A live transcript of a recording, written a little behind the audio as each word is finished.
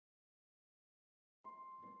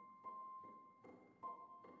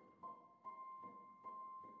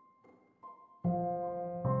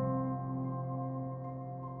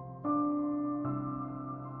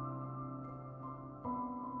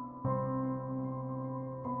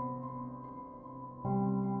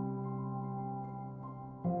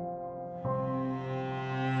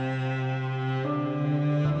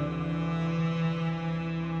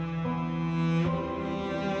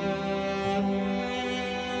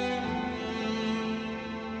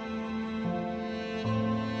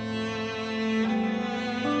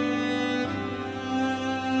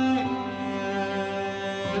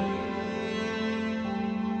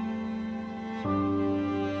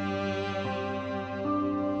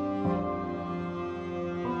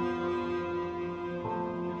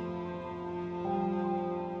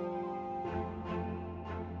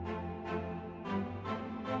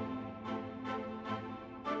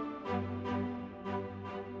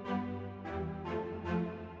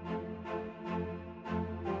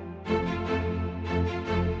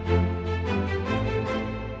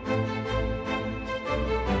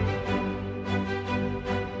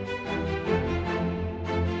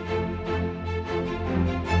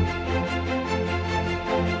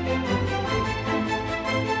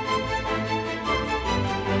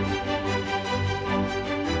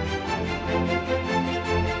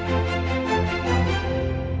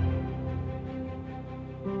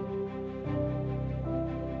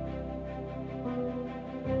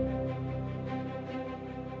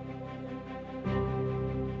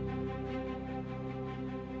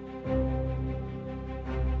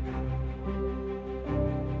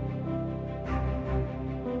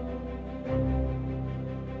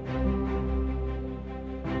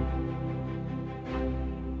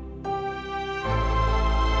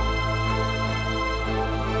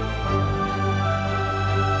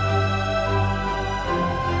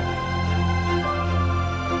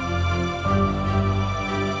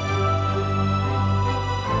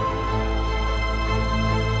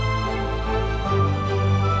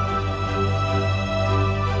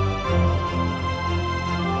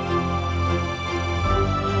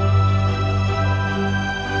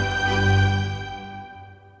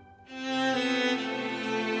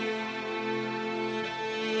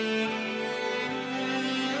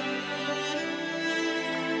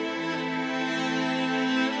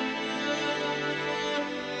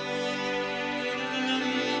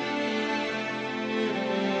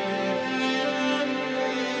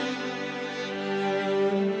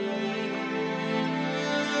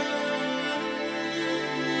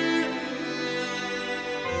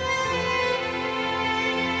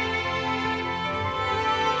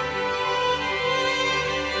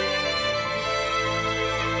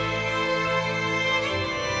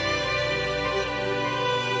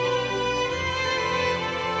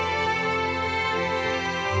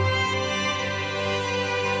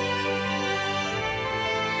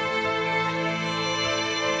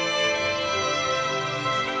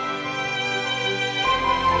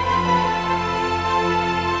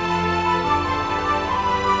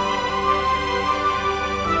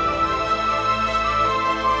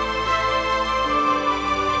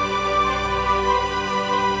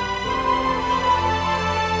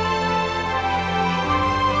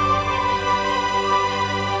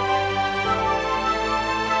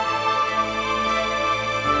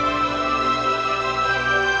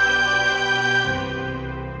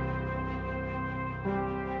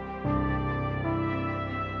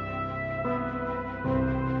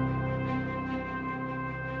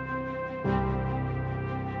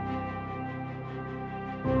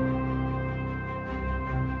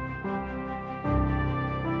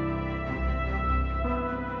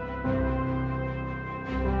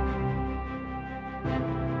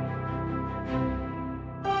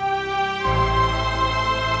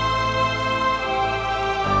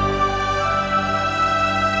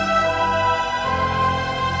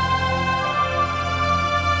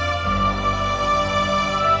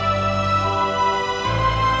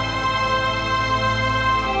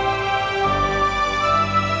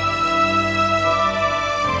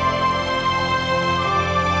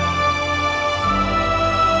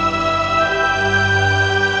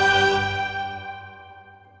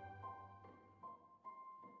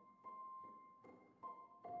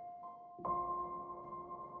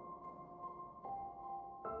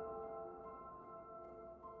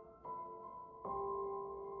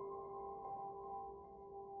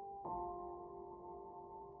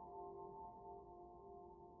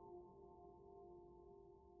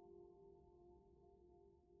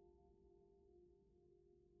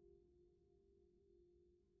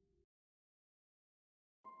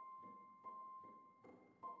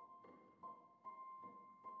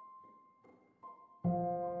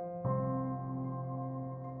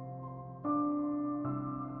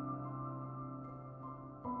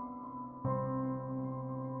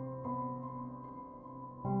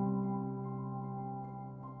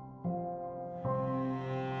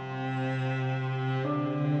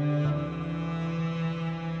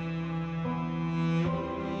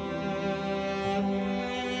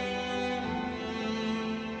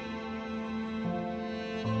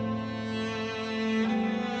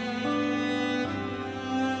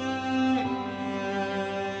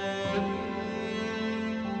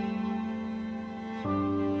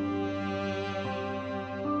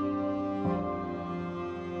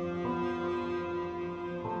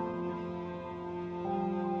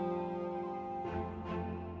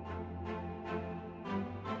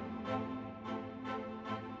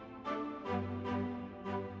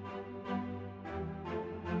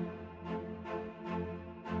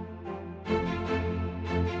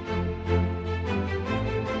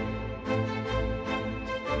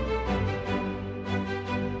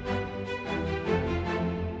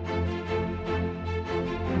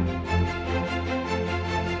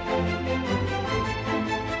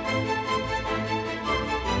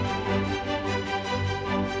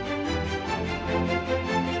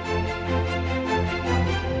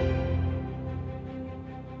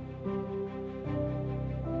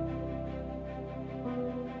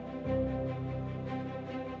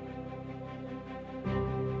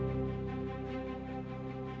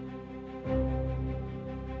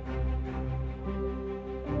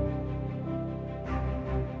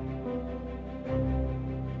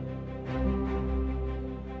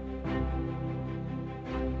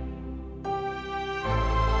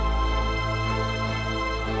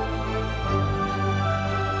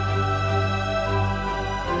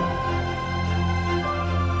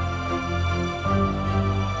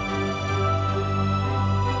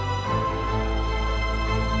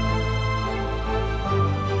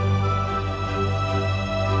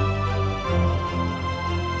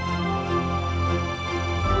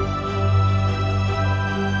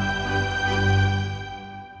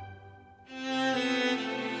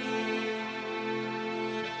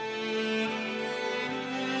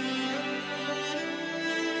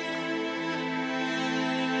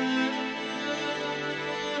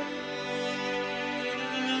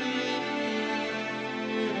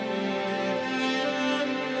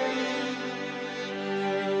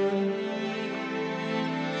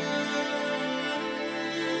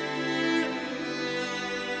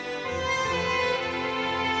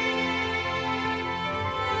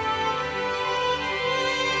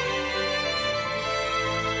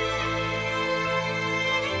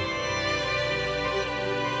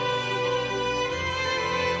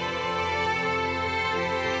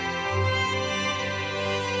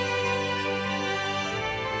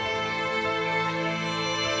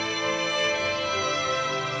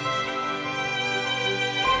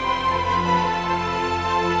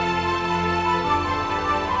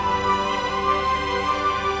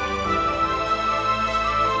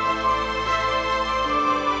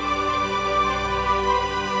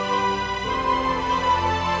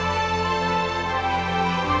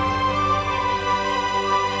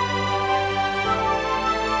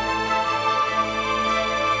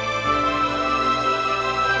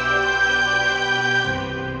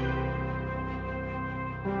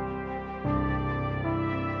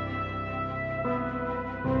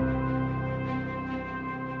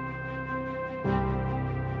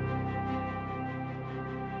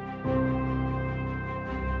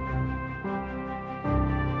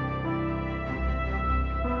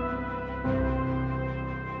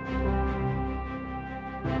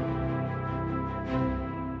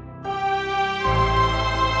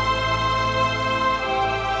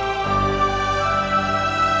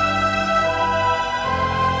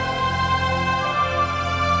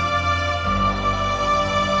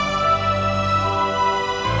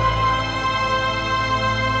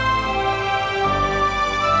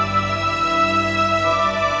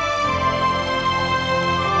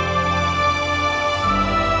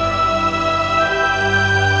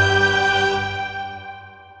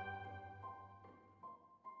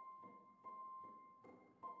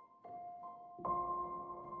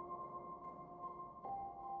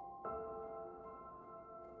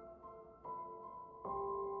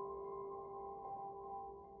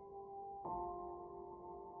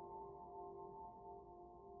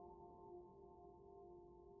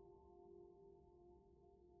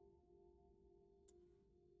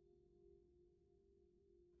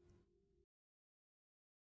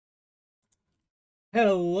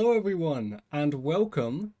Hello everyone and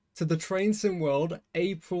welcome to the Train Sim World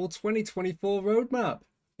April 2024 roadmap.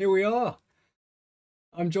 Here we are.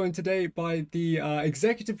 I'm joined today by the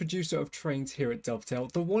executive producer of trains here at Dovetail,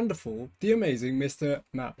 the wonderful, the amazing Mr.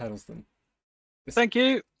 Matt Pedalston. Thank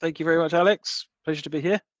you. Thank you very much, Alex. Pleasure to be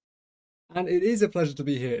here. And it is a pleasure to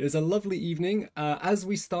be here. It is a lovely evening. As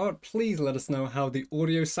we start, please let us know how the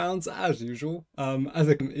audio sounds as usual, as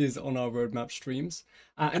it is on our roadmap streams.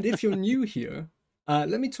 And if you're new here,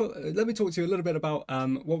 let me talk to you a little bit about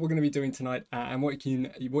what we're going to be doing tonight and what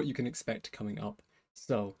you can expect coming up.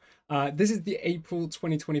 So this is the April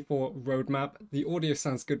 2024 roadmap. The audio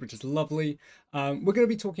sounds good, which is lovely. We're going to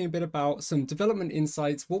be talking a bit about some development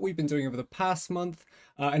insights, what we've been doing over the past month,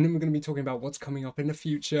 and then we're going to be talking about what's coming up in the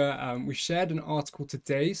future. We shared an article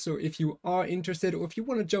today, so if you are interested or if you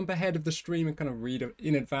want to jump ahead of the stream and kind of read it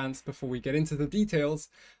in advance before we get into the details,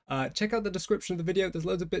 check out the description of the video. There's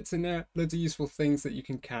loads of bits in there, loads of useful things that you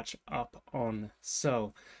can catch up on.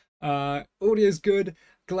 So audio's good.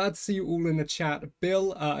 Glad to see you all in the chat.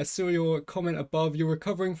 Bill, I saw your comment above. You're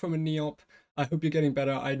recovering from a knee op. I hope you're getting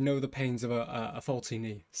better. I know the pains of a faulty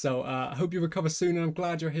knee. So I hope you recover soon, and I'm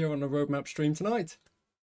glad you're here on the roadmap stream tonight.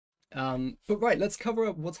 But right, let's cover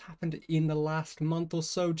up what's happened in the last month or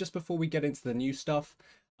so. Just before we get into the new stuff,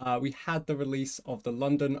 we had the release of the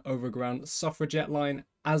London Overground Suffragette line,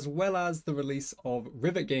 as well as the release of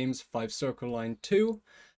Rivet Games' Five Circle Line 2.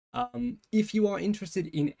 If you are interested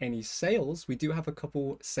in any sales, we do have a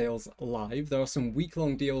couple sales live. There are some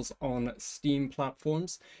week-long deals on Steam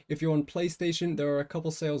platforms. If you're on PlayStation, there are a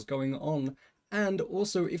couple sales going on. And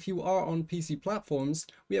also, if you are on PC platforms,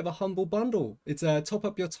 we have a humble bundle. It's a top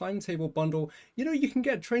up your timetable bundle. You know, you can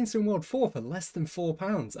get Train Sim World 4 for less than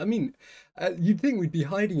 £4. I mean, you'd think we'd be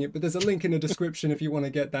hiding it, but there's a link in the description if you want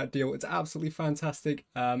to get that deal. It's absolutely fantastic.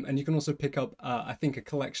 And you can also pick up, I think, a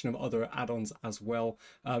collection of other add-ons as well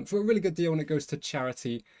for a really good deal, and it goes to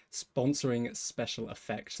charity sponsoring special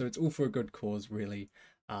effects. So it's all for a good cause, really.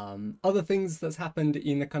 Other things that's happened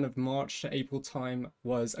in the kind of March to April time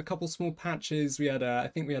was a couple small patches. We had I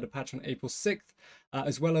think we had a patch on April 6th,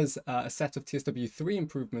 as well as a set of TSW3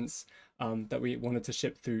 improvements that we wanted to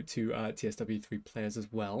ship through to TSW3 players as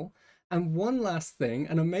well. And one last thing,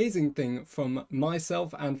 an amazing thing from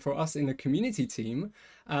myself and for us in the community team,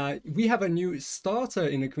 we have a new starter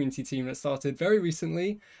in the community team that started very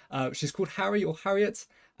recently. She's called Harry or Harriet.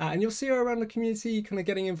 And you'll see her around the community kind of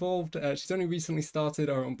getting involved. She's only recently started.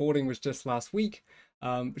 Her onboarding was just last week.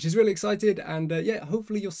 But she's really excited. And yeah,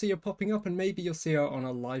 hopefully you'll see her popping up, and maybe you'll see her on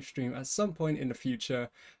a live stream at some point in the future.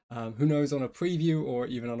 Who knows, on a preview or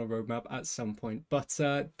even on a roadmap at some point. But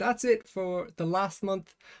that's it for the last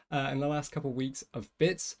month and the last couple of weeks of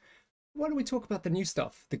bits. Why don't we talk about the new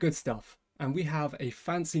stuff, the good stuff? And we have a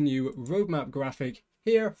fancy new roadmap graphic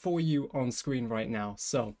here for you on screen right now.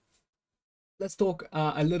 So let's talk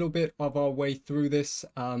a little bit of our way through this.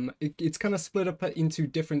 It's kind of split up into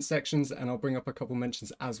different sections, and I'll bring up a couple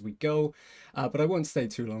mentions as we go, but I won't stay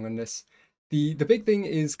too long on this. The big thing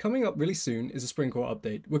is coming up really soon is a Spring Core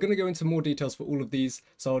update. We're going to go into more details for all of these,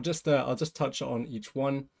 so I'll just touch on each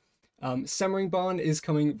one. Semmeringbahn is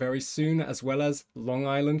coming very soon, as well as Long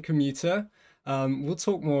Island Commuter. We'll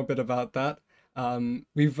talk more a bit about that.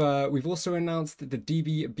 We've also announced the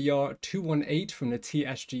DB-BR 218 from the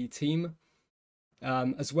TSG team.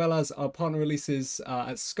 As well as our partner releases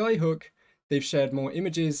at Skyhook. They've shared more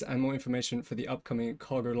images and more information for the upcoming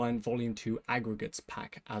Cargo Line Volume 2 Aggregates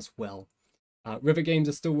pack as well. Rivet Games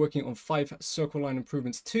are still working on Fife Circle Line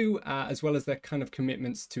improvements too, as well as their kind of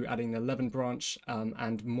commitments to adding the 11 branch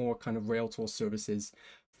and more kind of rail tour services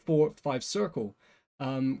for Five Circle.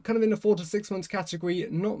 Kind of in the 4 to 6 months category,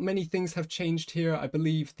 not many things have changed here. I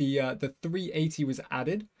believe the 380 was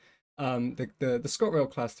added. The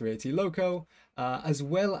Scotrail Class 380 loco, as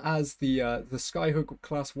well as the Skyhook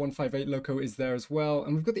Class 158 loco is there as well.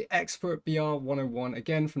 And we've got the Expert BR 101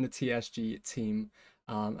 again from the TSG team.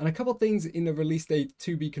 And a couple things in the release date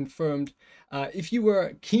to be confirmed. If you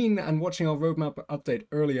were keen and watching our roadmap update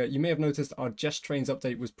earlier, you may have noticed our Just Trains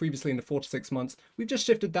update was previously in the 4 to 6 months. We've just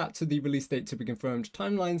shifted that to the release date to be confirmed.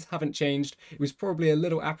 Timelines haven't changed. It was probably a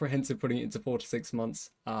little apprehensive putting it into 4 to 6 months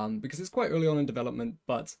because it's quite early on in development.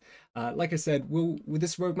 But like I said,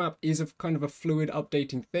 this roadmap is a kind of a fluid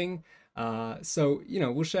updating thing. So, you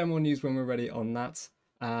know, we'll share more news when we're ready on that.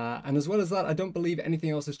 And as well as that, I don't believe anything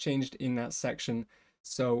else has changed in that section.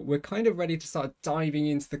 So we're kind of ready to start diving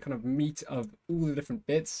into the kind of meat of all the different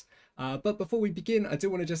bits. But before we begin, I do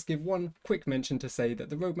want to just give one quick mention to say that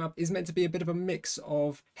the roadmap is meant to be a bit of a mix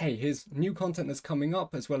of, hey, here's new content that's coming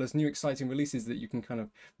up, as well as new exciting releases that you can kind of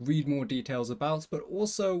read more details about, but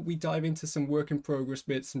also we dive into some work in progress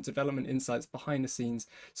bits, some development insights behind the scenes.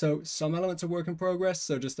 So some elements are work in progress,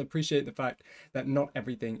 so just appreciate the fact that not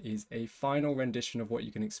everything is a final rendition of what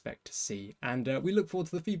you can expect to see. And we look forward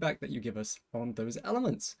to the feedback that you give us on those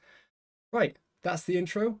elements. Right, that's the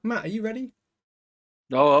intro. Matt, are you ready?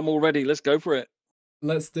 Oh, I'm all ready. Let's go for it.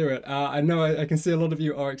 Let's do it. I know I can see a lot of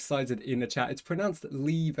you are excited in the chat. It's pronounced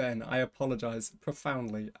Leven. I apologize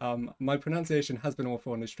profoundly. My pronunciation has been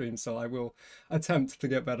awful on the stream, so I will attempt to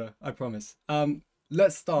get better. I promise.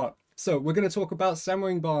 Let's start. So we're going to talk about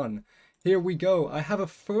Semmeringbahn. Here we go. I have a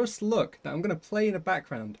first look that I'm going to play in the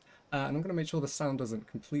background, and I'm going to make sure the sound doesn't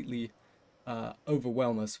completely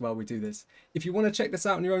overwhelm us while we do this. If you want to check this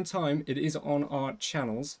out in your own time, it is on our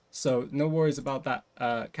channels, so no worries about that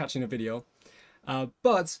catching a video.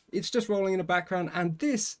 But it's just rolling in the background, and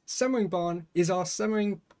this Semmeringbahn is our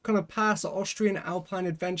Semmering kind of Pass Austrian Alpine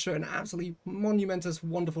adventure, an absolutely monumentous,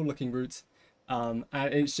 wonderful looking route, and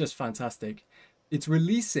it's just fantastic. It's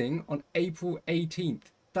releasing on April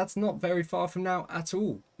 18th. That's not very far from now at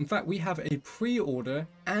all. In fact, we have a pre-order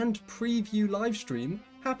and preview live stream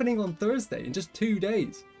happening on Thursday in just 2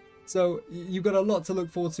 days. So you've got a lot to look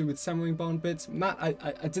forward to with Semmeringbahn bits. Matt,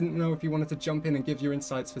 I didn't know if you wanted to jump in and give your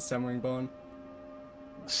insights for Semmeringbahn.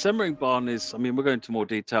 Semmeringbahn is, I mean, we're going into more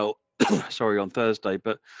detail, sorry, on Thursday,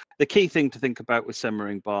 but the key thing to think about with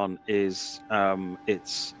Semmeringbahn is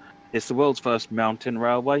it's the world's first mountain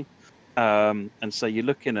railway. And so you're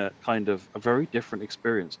looking at kind of a very different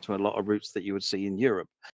experience to a lot of routes that you would see in Europe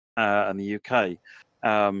and the UK.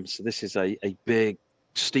 So this is a big,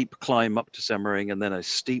 steep climb up to Semmering and then a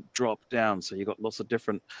steep drop down. So you've got lots of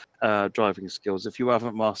different driving skills. If you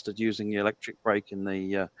haven't mastered using the electric brake in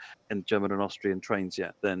the German and Austrian trains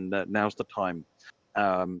yet, then now's the time.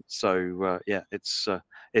 Yeah, it's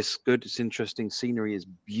good. It's interesting. Scenery is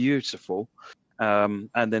beautiful. And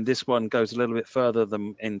then this one goes a little bit further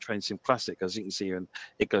than in Train Sim Classic, as you can see, and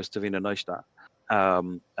it goes to Wiener Neustadt.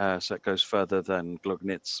 So it goes further than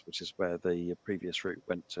Glognitz, which is where the previous route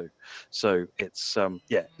went to. So it's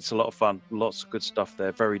yeah, it's a lot of fun, lots of good stuff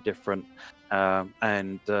there, very different,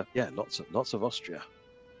 and yeah, lots of Austria.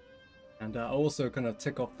 And I'll also kind of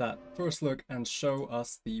tick off that first look and show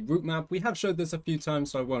us the route map. We have showed this a few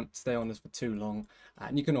times, so I won't stay on this for too long.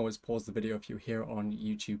 And you can always pause the video if you're here on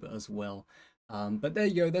YouTube as well. But there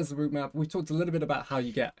you go, there's the route map. We've talked a little bit about how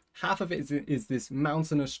you get half of it is this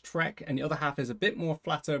mountainous trek, and the other half is a bit more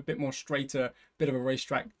flatter, a bit more straighter, bit of a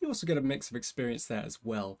racetrack. You also get a mix of experience there as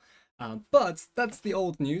well. But that's the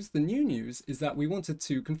old news. The new news is that we wanted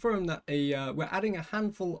to confirm that we're adding a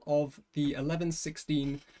handful of the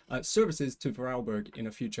 11.16 services to Vorarlberg in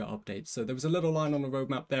a future update. So there was a little line on the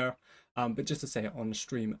roadmap there, but just to say it on the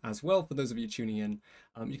stream as well for those of you tuning in.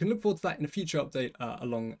 You can look forward to that in a future update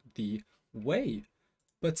along the way.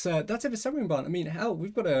 But that's it for Semmeringbahn. I mean, hell,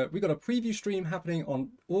 we've got a preview stream happening on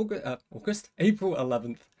April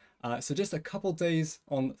 11th. So just a couple days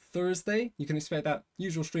on Thursday. You can expect that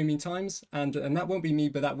usual streaming times, and that won't be me,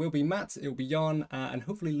 but that will be Matt. It'll be Jan, and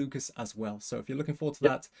hopefully Lucas as well. So if you're looking forward to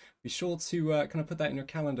that, be sure to kind of put that in your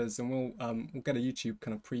calendars, and we'll get a YouTube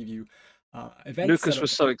kind of preview event. Lucas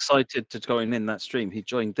was so excited to join in that stream. He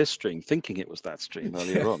joined this stream thinking it was that stream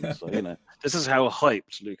earlier on. So you know, this is how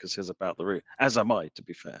hyped Lucas is about the route. As am I, to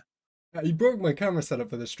be fair. He broke my camera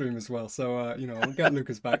setup for the stream as well, so you know, I'll get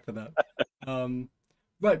Lucas back for that.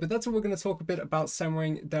 Right, but that's what we're going to talk a bit about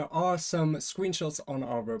Semmering. There are some screenshots on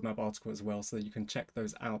our roadmap article as well, so that you can check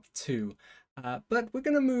those out too. But we're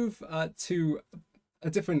going to move to a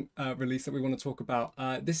different release that we want to talk about.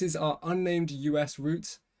 This is our unnamed US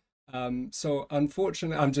route. So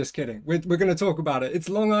unfortunately, I'm just kidding. We're going to talk about it. It's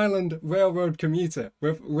Long Island Railroad Commuter.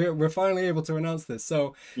 We're finally able to announce this.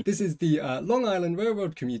 So this is the Long Island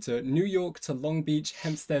Railroad Commuter, New York to Long Beach,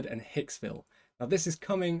 Hempstead, and Hicksville. Now this is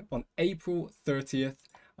coming on April 30th.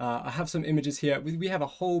 I have some images here. We have a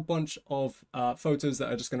whole bunch of photos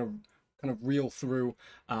that are just going to kind of reel through.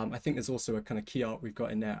 I think there's also a kind of key art we've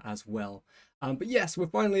got in there as well. But yes, we're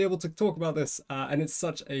finally able to talk about this, and it's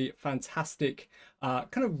such a fantastic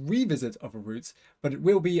kind of revisit of a route, but it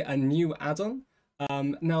will be a new add-on.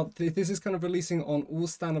 Now, this is kind of releasing on all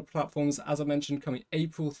standard platforms, as I mentioned, coming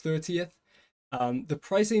April 30th. The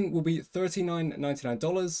pricing will be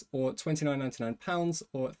 $39.99 or £29.99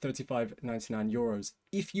 or €35.99.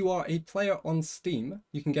 If you are a player on Steam,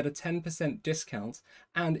 you can get a 10% discount,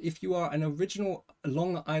 and if you are an original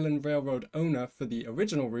Long Island Railroad owner for the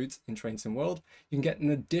original route in Train Sim World, you can get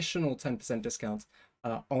an additional 10% discount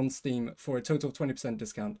on Steam for a total of 20%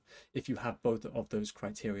 discount if you have both of those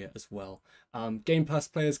criteria as well. Game Pass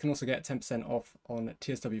players can also get 10% off on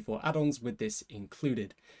TSW4 add-ons with this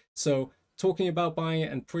included. So talking about buying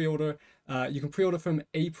it and pre-order, you can pre-order from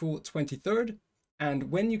April 23rd.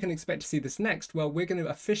 And when you can expect to see this next? Well, we're going to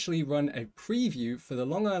officially run a preview for the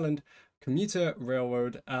Long Island Commuter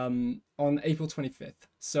Railroad on April 25th.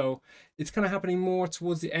 So it's kind of happening more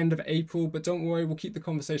towards the end of April, but don't worry, we'll keep the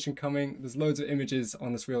conversation coming. There's loads of images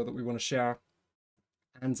on this reel that we want to share.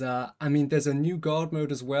 And I mean, there's a new guard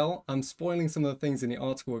mode as well. I'm spoiling some of the things in the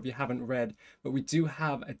article if you haven't read, but we do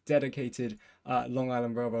have a dedicated Long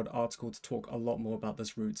Island Railroad article to talk a lot more about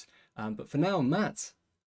this route. But for now, Matt,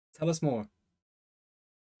 tell us more.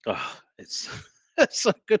 Oh, it's it's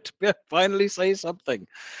so good to finally say something.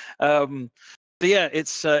 But yeah,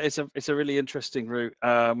 it's a really interesting route.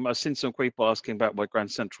 I've seen some people asking about why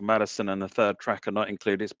Grand Central Madison and the third track are not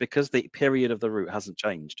included. It's because the period of the route hasn't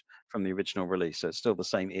changed from the original release, so it's still the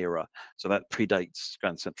same era. So that predates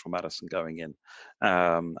Grand Central Madison going in,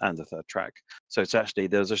 and the third track. So it's actually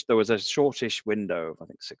there was a shortish window of I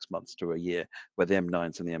think 6 months to a year where the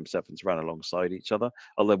M9s and the M7s ran alongside each other.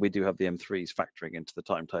 Although we do have the M3s factoring into the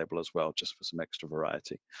timetable as well, just for some extra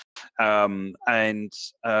variety.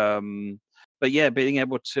 But yeah, being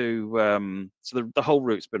able to so the whole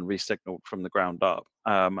route's been resignaled from the ground up,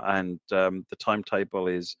 and the timetable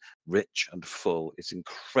is rich and full. It's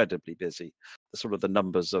incredibly busy. The sort of the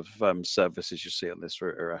numbers of services you see on this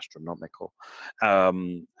route are astronomical,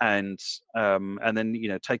 and then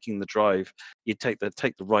taking the drive, you take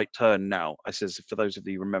the right turn now. I says for those of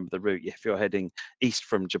you who remember the route, if you're heading east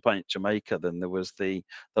from Jamaica, then there was the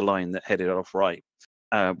line that headed off right.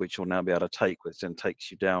 Which you'll now be able to take, which then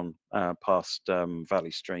takes you down past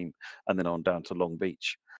Valley Stream and then on down to Long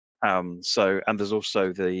Beach. And there's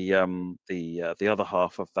also the other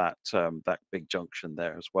half of that big junction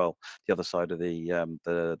there as well, the other side of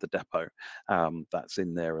the depot, that's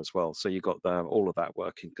in there as well. So you've got all of that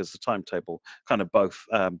working because the timetable kind of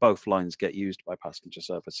both lines get used by passenger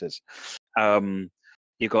services.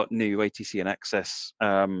 You've got new ATC and access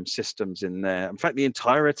systems in there. In fact, the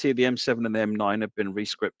entirety of the M7 and the M9 have been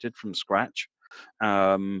rescripted from scratch.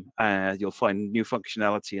 You'll find new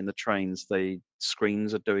functionality in the trains. The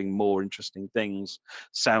screens are doing more interesting things.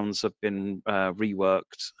 Sounds have been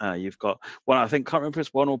reworked. You've got I can't remember if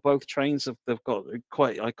it's one or both trains. They've got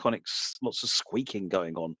quite iconic, lots of squeaking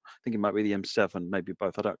going on. I think it might be the M7, maybe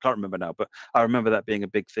both. Can't remember now, but I remember that being a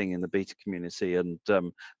big thing in the beta community, and they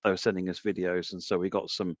were sending us videos, and so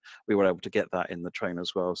we were able to get that in the train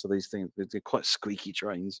as well. So these things, they're quite squeaky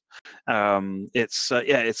trains. It's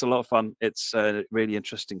a lot of fun. It's really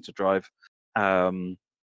interesting to drive.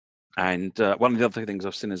 And one of the other things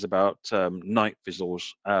I've seen is about night visuals,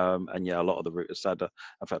 and yeah, a lot of the route has had,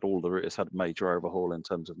 in fact, all the route has had a major overhaul in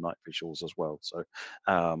terms of night visuals as well. So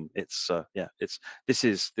this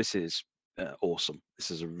is awesome.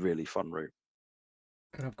 This is a really fun route.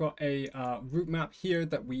 And I've got a route map here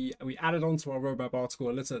that we added onto our roadmap article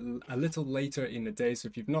a little later in the day. So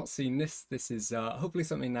if you've not seen this, this is hopefully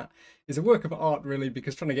something that is a work of art, really,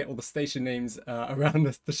 because trying to get all the station names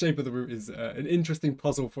around the shape of the route is an interesting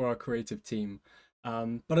puzzle for our creative team.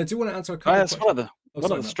 But I do want to answer a couple of questions. One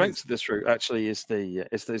of the strengths of this route actually is the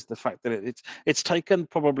fact that it's taken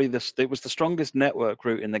probably it was the strongest network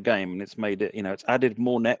route in the game, and it's made it, it's added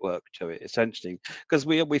more network to it essentially, because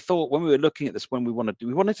we thought when we were looking at this, we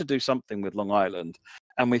wanted to do something with Long Island,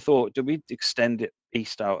 and we thought, do we extend it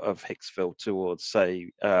east out of Hicksville towards, say,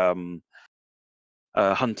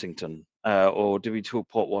 Huntington, or do we talk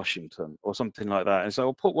Port Washington or something like that? And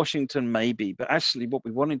so Port Washington maybe, but actually what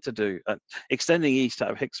we wanted to do, extending east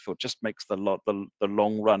out of Hicksville just makes the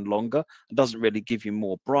long run longer and doesn't really give you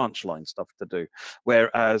more branch line stuff to do.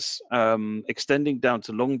 Whereas extending down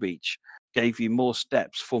to Long Beach gave you more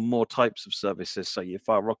steps for more types of services. So your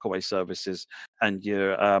Far Rockaway services and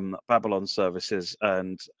your Babylon services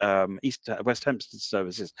and West Hempstead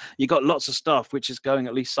services. You got lots of stuff which is going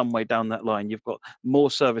at least some way down that line. You've got more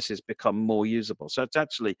services become more usable. So it's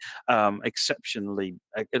actually exceptionally,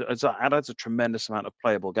 it adds a tremendous amount of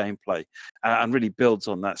playable gameplay and really builds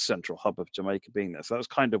on that central hub of Jamaica being there. So that's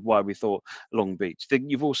kind of why we thought Long Beach.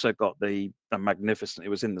 You've also got the magnificent, it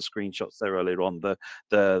was in the screenshots there earlier on,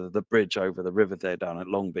 the bridge over the river there down at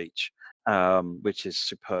Long Beach, which is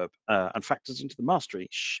superb and factors into the mastery.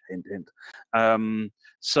 Hint, hint.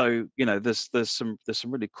 So there's some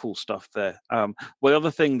really cool stuff there. Well, the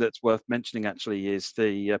other thing that's worth mentioning actually is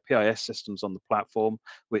the PIS systems on the platform,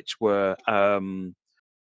 which were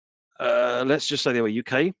let's just say they were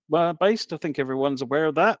UK based. I think everyone's aware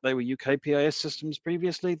of that. They were UK PIS systems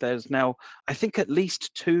previously. There's now, I think, at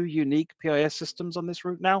least 2 unique PIS systems on this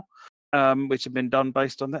route now, which have been done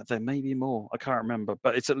based on that. There may be more. I can't remember,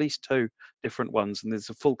 but it's at least 2 different ones. And there's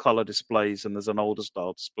a full color displays and there's an older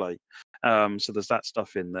style display. So there's that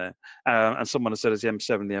stuff in there. And someone has said, as the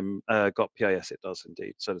M7, the M got PIS? It does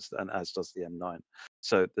indeed. So does, and as does the M9.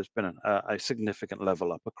 So there's been a significant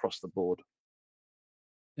level up across the board.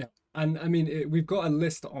 Yeah, and I mean, we've got a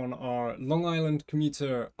list on our Long Island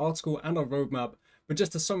Commuter article and our roadmap, but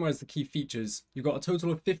just to summarize the key features, you've got a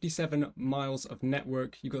total of 57 miles of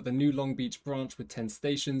network, you've got the new Long Beach branch with 10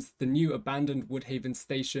 stations, the new abandoned Woodhaven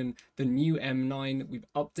station, the new M9, we've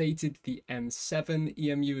updated the M7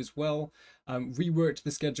 EMU as well, reworked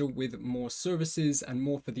the schedule with more services and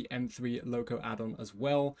more for the M3 loco add-on as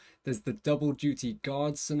well. There's the double duty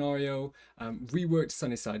guard scenario, reworked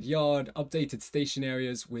Sunnyside Yard, updated station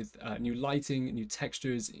areas with new lighting, new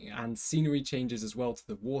textures and scenery changes as well to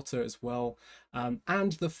the water as well,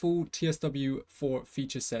 and the full TSW4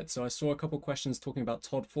 feature set. So I saw a couple questions talking about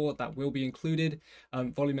TOD4, that will be included,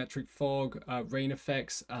 volumetric fog, rain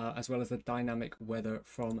effects, as well as the dynamic weather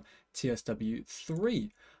from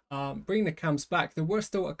TSW3. Bringing the cams back, there were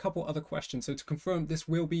still a couple other questions. So to confirm, this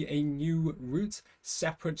will be a new route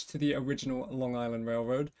separate to the original Long Island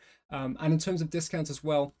Railroad. And in terms of discounts as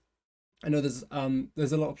well, I know there's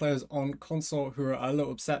a lot of players on console who are a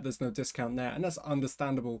little upset there's no discount there, and that's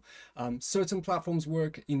understandable. Certain platforms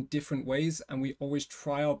work in different ways, and we always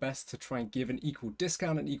try our best to try and give an equal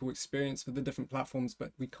discount and equal experience for the different platforms,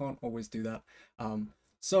 but we can't always do that.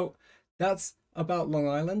 So that's about Long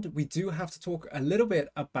Island. We do have to talk a little bit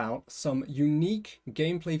about some unique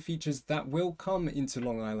gameplay features that will come into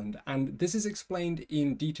Long Island, and this is explained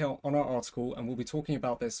in detail on our article, and we'll be talking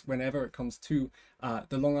about this whenever it comes to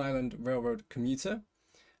the Long Island Railroad Commuter.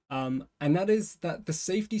 And that is that the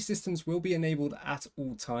safety systems will be enabled at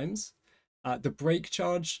all times. The brake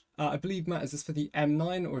charge, I believe, Matt, is this for the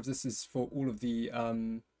M9 or if this is for all of the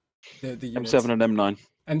units? M7 and M9.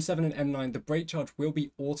 M7 and M9, the brake charge will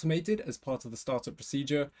be automated as part of the startup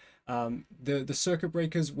procedure. The circuit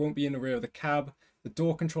breakers won't be in the rear of the cab. The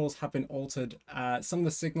door controls have been altered. Some of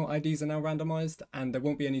the signal IDs are now randomized, and there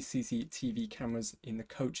won't be any CCTV cameras in the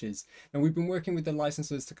coaches. Now, we've been working with the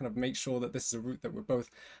licensors to kind of make sure that this is a route that we're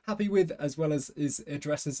both happy with, as well as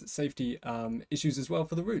addresses safety issues as well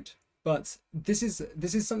for the route. But this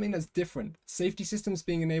is something that's different. Safety systems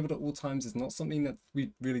being enabled at all times is not something that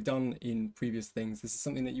we've really done in previous things. This is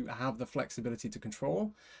something that you have the flexibility to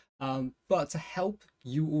control. But to help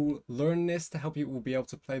you all learn this, to help you all be able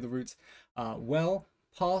to play the route well,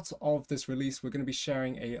 part of this release, we're going to be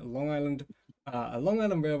sharing a Long Island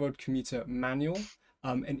Railroad Commuter manual.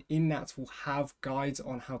 And in that, we'll have guides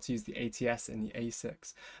on how to use the ATS and the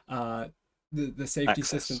ASICs. The safety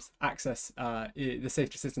systems the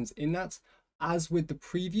safety systems in that. As with the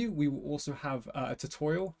preview, we will also have a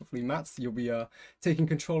tutorial. Hopefully, Matt, you'll be taking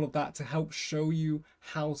control of that to help show you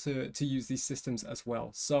how to use these systems as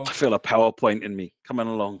well. So I feel a PowerPoint in me coming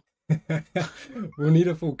along. We'll need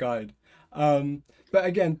a full guide. But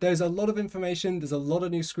again, there's a lot of information, there's a lot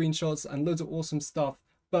of new screenshots and loads of awesome stuff,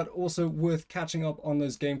 but also worth catching up on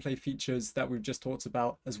those gameplay features that we've just talked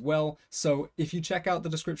about as well. So if you check out the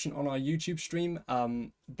description on our YouTube stream,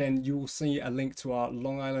 then you will see a link to our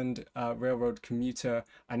Long Island Railroad Commuter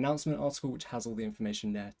announcement article, which has all the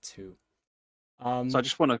information there too. So I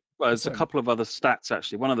just want to, there's a couple of other stats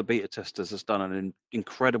actually. One of the beta testers has done an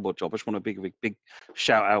incredible job. I just want to big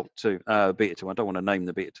shout out to beta tester. I don't want to name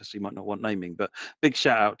the beta tester, you might not want naming, but big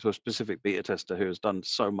shout out to a specific beta tester who has done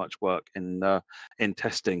so much work in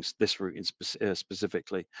testing this route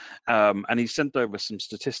specifically. And he sent over some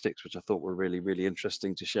statistics which I thought were really, really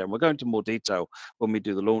interesting to share. And we'll go into more detail when we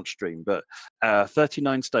do the launch stream, but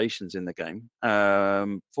 39 stations in the game,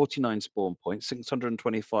 49 spawn points,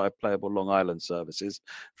 625 playable Long Island services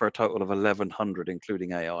for a total of 1,100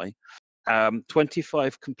 including AI,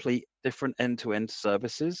 25 complete different end-to-end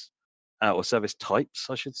services or service types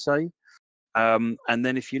I should say, and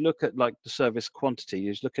then if you look at like the service quantity,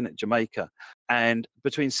 you're looking at Jamaica, and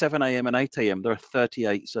between 7 a.m. and 8 a.m. there are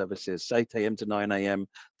 38 services, 8 a.m. to 9 a.m.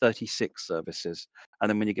 36 services, and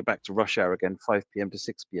then when you get back to rush hour again, 5 p.m. to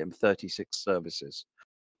 6 p.m. 36 services.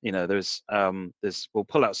 You know, there's we'll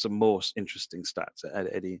pull out some more interesting stats.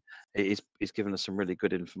 Eddie, he's given us some really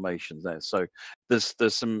good information there. So there's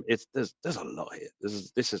some there's a lot here.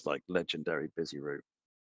 This is like legendary busy route.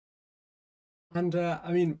 And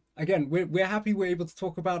I mean, again, we're happy we're able to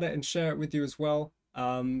talk about it and share it with you as well.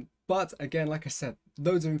 But again, like I said,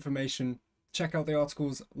 loads of information, check out the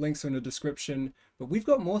articles, links are in the description. But we've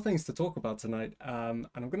got more things to talk about tonight, and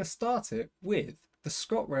I'm going to start it with the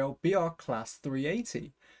Scotrail BR Class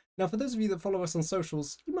 380. Now, for those of you that follow us on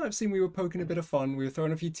socials, you might have seen we were poking a bit of fun. We were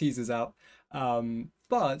throwing a few teasers out.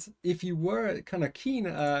 But if you were kind of keen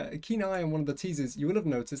eye on one of the teasers, you will have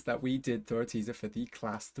noticed that we did throw a teaser for the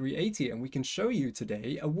Class 380, and we can show you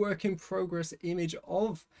today a work in progress image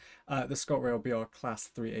of the Scotrail BR Class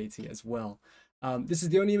 380 as well. This is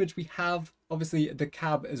the only image we have. Obviously, the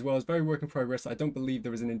cab as well is very work in progress. I don't believe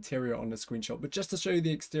there is an interior on the screenshot, but just to show you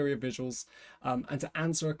the exterior visuals and to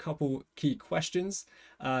answer a couple key questions.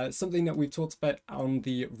 Something that we've talked about on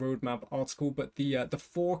the roadmap article, but the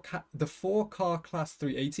four car Class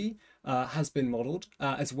 380 has been modeled,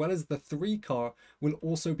 as well as the 3 car will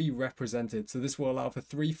also be represented. So this will allow for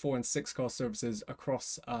 3, 4, and 6 car services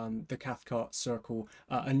across the Cathcart Circle,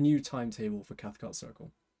 a new timetable for Cathcart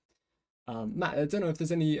Circle. Matt, I don't know if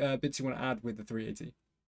there's any bits you want to add with the 380.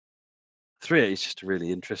 380 is just a really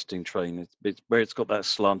interesting train. It's where it's got that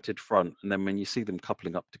slanted front, and then when you see them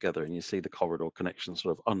coupling up together and you see the corridor connection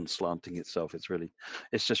sort of unslanting itself,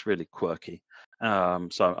 it's just really quirky.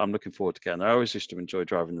 So I'm looking forward to getting there. I always used to enjoy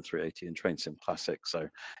driving the 380 in Train Sim Classic, so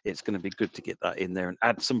it's going to be good to get that in there and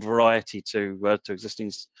add some variety to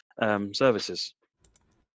existing services.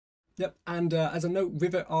 Yep, and as a note,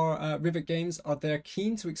 Rivet Games are there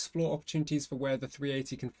keen to explore opportunities for where the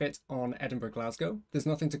 380 can fit on Edinburgh Glasgow. There's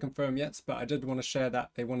nothing to confirm yet, but I did want to share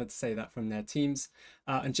that. They wanted to say that from their teams.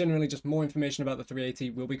 And generally, just more information about the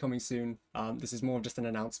 380 will be coming soon. This is more of just an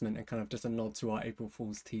announcement and kind of just a nod to our April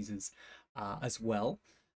Fool's teasers as well.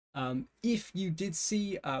 If you did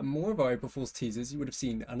see more of our April Fool's teasers, you would have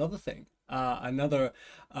seen another thing. Another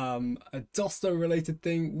a Dosto related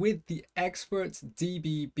thing with the Expert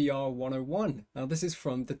DB-BR 101. Now this is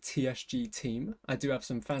from the TSG team. I do have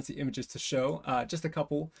some fancy images to show, just a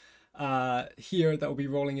couple here that will be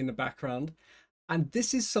rolling in the background. And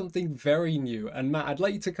this is something very new. And Matt, I'd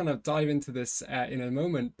like you to kind of dive into this in a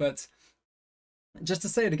moment, but just to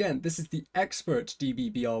say it again, this is the Expert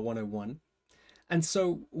DB-BR 101. And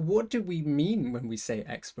so what do we mean when we say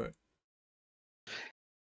expert?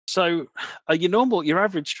 So your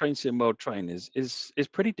average Train Sim World train is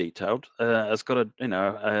pretty detailed. It's got an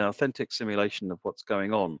authentic simulation of what's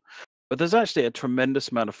going on. But there's actually a tremendous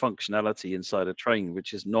amount of functionality inside a train,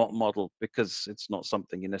 which is not modeled because it's not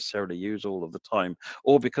something you necessarily use all of the time,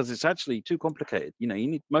 or because it's actually too complicated.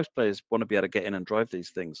 Most players want to be able to get in and drive these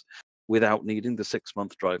things without needing the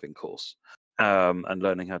 6-month driving course and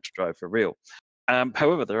learning how to drive for real.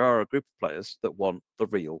 However, there are a group of players that want the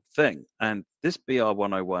real thing, and this BR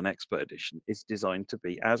 101 Expert Edition is designed to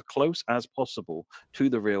be as close as possible to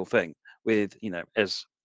the real thing, with as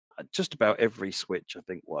just about every switch I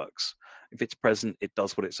think works. If it's present, it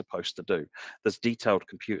does what it's supposed to do. There's detailed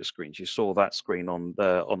computer screens. You saw that screen on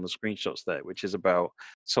the screenshots there, which is about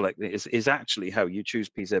selecting is actually how you choose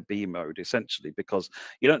PZB mode essentially, because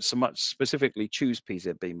you don't so much specifically choose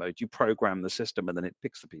PZB mode. You program the system and then it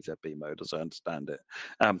picks the PZB mode, as I understand it.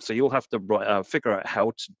 So you'll have to figure out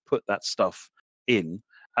how to put that stuff in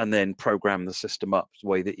and then program the system up the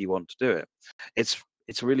way that you want to do it.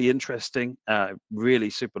 It's really interesting. Really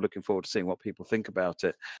super looking forward to seeing what people think about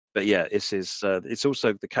it. But yeah, it's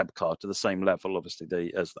also the cab car to the same level, obviously,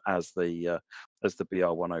 as the BR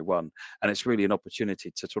 101, and it's really an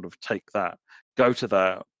opportunity to sort of go to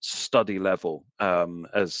that study level.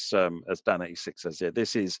 As Dan 86 says, yeah,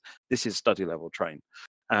 this is study level train.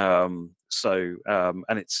 And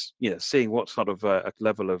it's seeing what sort of a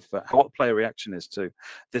level of what player reaction is to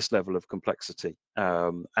this level of complexity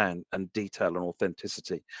and detail and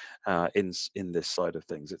authenticity in this side of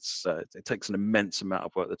things. It takes an immense amount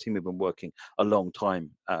of work. The team have been working a long time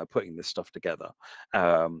putting this stuff together.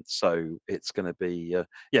 So it's going to be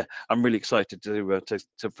I'm really excited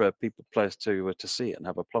for players to see it and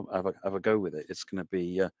have a go with it. It's going to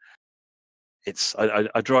be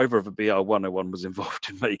a driver of a BR 101 was involved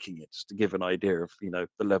in making it, just to give an idea of the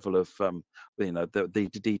level of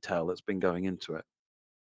the detail that's been going into it.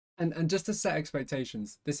 And just to set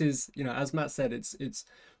expectations, this is as Matt said, it's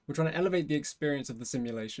we're trying to elevate the experience of the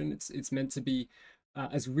simulation. It's meant to be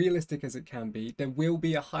as realistic as it can be. There will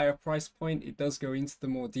be a higher price point. It does go into the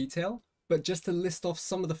more detail, but just to list off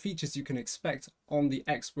some of the features you can expect on the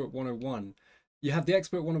Expert 101. You have the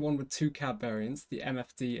Expert 101 with 2 cab variants, the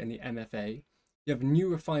MFD and the MFA. You have new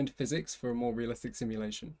refined physics for a more realistic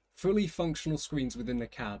simulation. Fully functional screens within the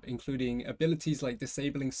cab, including abilities like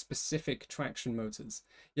disabling specific traction motors.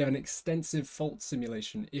 You have an extensive fault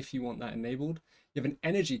simulation if you want that enabled. You have an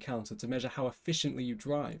energy counter to measure how efficiently you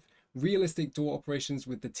drive, realistic door operations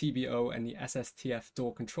with the TBO and the SSTF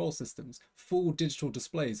door control systems, full digital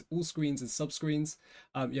displays, all screens and subscreens.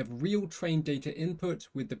 You have real train data input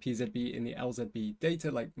with the PZB and the LZB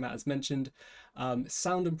data, like Matt has mentioned.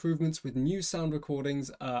 Sound improvements with new sound recordings,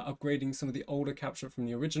 upgrading some of the older capture from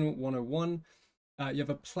the original 101. You have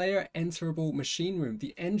a player enterable machine room.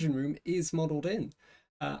 The engine room is modeled in.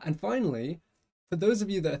 And finally, for those of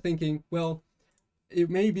you that are thinking, well, it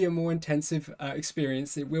may be a more intensive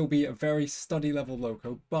experience, it will be a very study level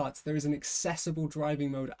loco, but there is an accessible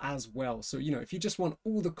driving mode as well. So, you know, if you just want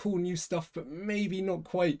all the cool new stuff, but maybe not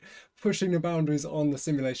quite pushing the boundaries on the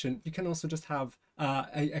simulation, you can also just have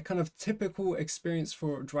a kind of typical experience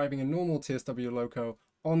for driving a normal TSW loco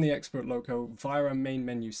on the expert loco via a main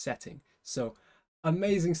menu setting. So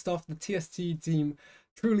amazing stuff. The TST team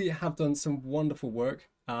truly have done some wonderful work.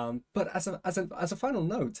 But as a final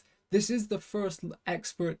note, this is the first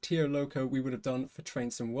expert tier loco we would have done for Train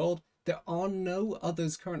Sim World. There are no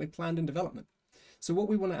others currently planned in development. So what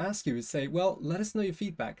we want to ask you is say, well, let us know your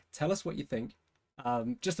feedback. Tell us what you think.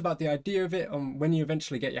 Just about the idea of it, when you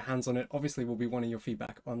eventually get your hands on it, obviously we'll be wanting your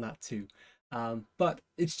feedback on that too. But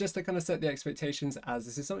it's just to kind of set the expectations, as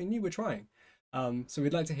this is something new we're trying. So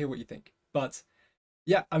we'd like to hear what you think. But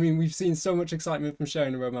yeah, I mean, we've seen so much excitement from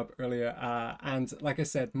sharing the roadmap earlier, and like I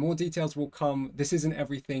said, more details will come. This isn't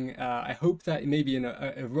everything. I hope that maybe in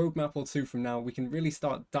a roadmap or two from now, we can really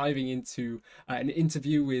start diving into an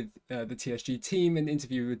interview with the TSG team, an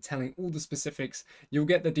interview with telling all the specifics. You'll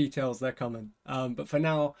get the details, they're coming. But for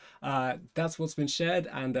now, that's what's been shared.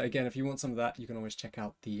 And again, if you want some of that, you can always check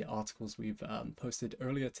out the articles we've posted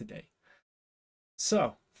earlier today.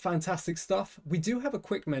 So, fantastic stuff. We do have a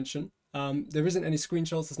quick mention. There isn't any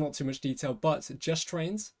screenshots, there's not too much detail, but Just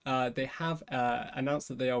Trains, they have announced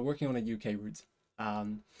that they are working on a UK route.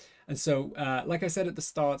 And so, like I said at the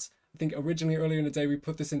start, I think originally earlier in the day we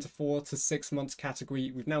put this into 4 to 6 months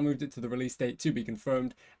category. We've now moved it to the release date to be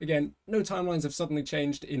confirmed. Again, no timelines have suddenly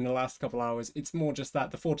changed in the last couple hours. It's more just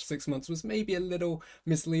that the 4 to 6 months was maybe a little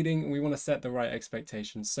misleading, and we want to set the right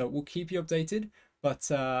expectations. So we'll keep you updated,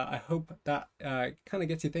 but I hope that kind of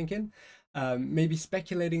gets you thinking. Maybe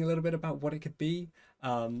speculating a little bit about what it could be.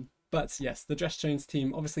 But yes, the Just Trains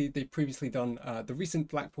team, obviously they've previously done the recent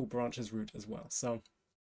Blackpool branches route as well. So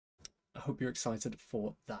I hope you're excited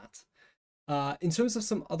for that. In terms of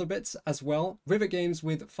some other bits as well, Rivet Games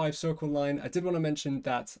with Fife Circle Line, I did want to mention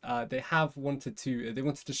that they wanted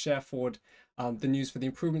to share forward the news for the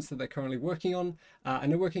improvements that they're currently working on,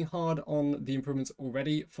 and they're working hard on the improvements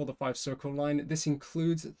already for the Fife Circle Line. This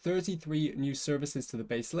includes 33 new services to the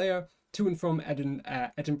base layer, to and from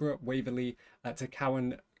Edinburgh, Waverley to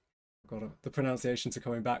Cowan. God, the pronunciations are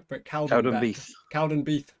coming back, but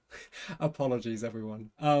Cowdenbeath. Apologies, everyone.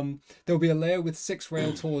 There'll be a layer with 6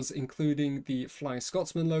 rail tours, including the Flying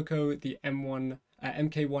Scotsman loco, the M1,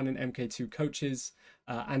 MK1 and MK2 coaches,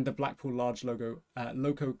 and the Blackpool Large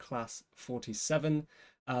loco class 47.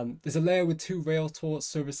 There's a layer with 2 rail tour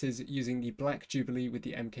services using the Black Jubilee with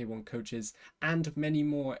the MK1 coaches, and many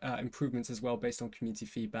more improvements as well based on community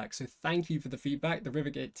feedback. So thank you for the feedback. The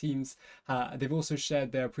Rivergate teams, they've also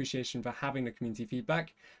shared their appreciation for having the community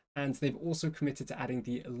feedback, and they've also committed to adding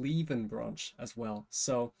the Leven branch as well.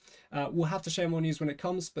 So we'll have to share more news when it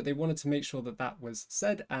comes, but they wanted to make sure that that was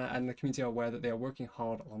said, and the community are aware that they are working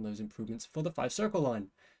hard on those improvements for the Fife Circle Line.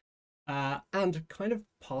 And kind of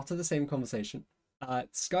part of the same conversation,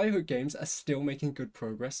 Skyhook Games are still making good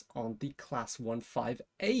progress on the Class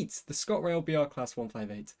 158, the Scotrail BR Class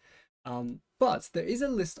 158. But there is a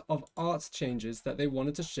list of art changes that they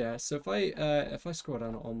wanted to share. So if I scroll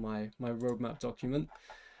down on my roadmap document,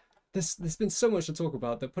 there's been so much to talk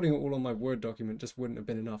about that putting it all on my Word document just wouldn't have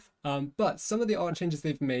been enough. But some of the art changes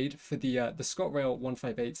they've made for the Scotrail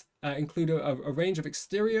 158 include a range of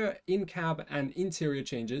exterior, in-cab and interior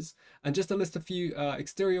changes. And just to list a few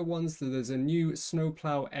exterior ones, so there's a new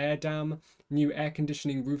snowplow air dam, new air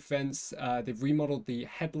conditioning roof vents, they've remodeled the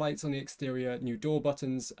headlights on the exterior, new door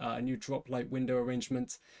buttons, a new drop light window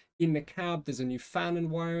arrangement. In the cab, there's a new fan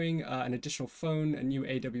and wiring, an additional phone, a new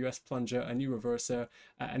AWS plunger, a new reverser,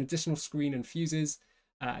 an additional screen and fuses.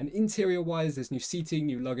 And interior-wise, there's new seating,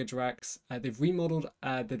 new luggage racks. They've remodeled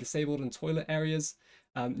the disabled and toilet areas,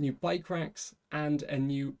 new bike racks, and a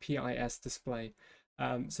new PIS display.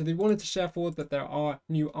 So they wanted to share forward that there are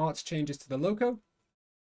new art changes to the logo.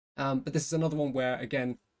 But this is another one where,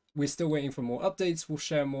 again, we're still waiting for more updates. We'll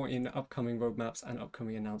share more in upcoming roadmaps and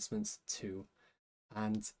upcoming announcements too.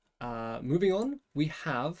 And moving on, we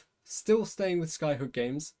have, still staying with Skyhook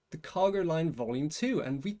Games, the Cargo Line Volume 2,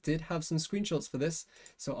 and we did have some screenshots for this,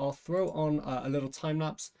 so I'll throw on a little time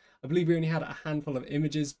lapse. I believe we only had a handful of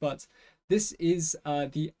images, but this is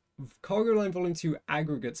the Cargo Line Volume 2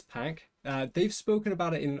 Aggregates pack. They've spoken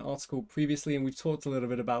about it in an article previously, and we've talked a little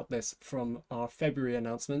bit about this from our February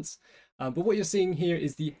announcements. But what you're seeing here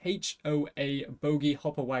is the HOA Bogie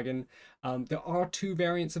Hopper Wagon. There are two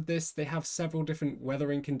variants of this. They have several different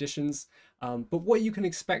weathering conditions. But what you can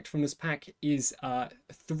expect from this pack is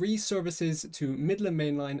 3 services to Midland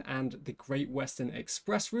Mainline and the Great Western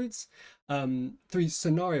Express routes. 3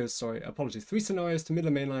 scenarios, sorry, apologies. 3 scenarios to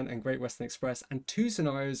Midland Mainline and Great Western Express, and 2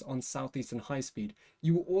 scenarios on Southeastern High Speed.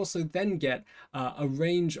 You will also then get a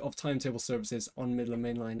range of timetable services on Midland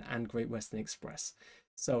Mainline and Great Western Express.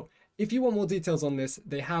 So if you want more details on this,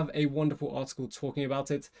 they have a wonderful article talking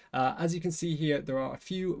about it. As you can see here, there are a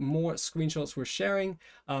few more screenshots we're sharing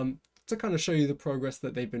to kind of show you the progress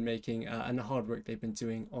that they've been making and the hard work they've been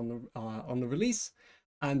doing on the release.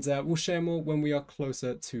 And we'll share more when we are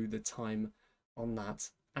closer to the time on that.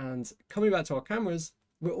 And coming back to our cameras,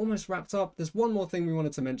 we're almost wrapped up. There's one more thing we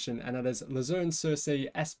wanted to mention, and that is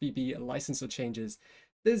Luzern-Sursee SBB licensor changes.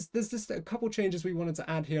 There's just a couple changes we wanted to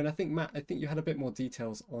add here, and I think, Matt, I think you had a bit more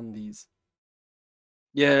details on these.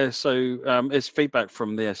 Yeah, so it's feedback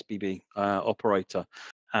from the SBB operator.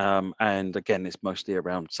 And again, it's mostly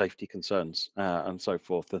around safety concerns and so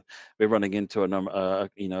forth. We're running into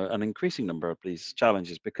an increasing number of these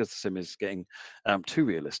challenges because the sim is getting too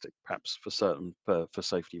realistic, perhaps for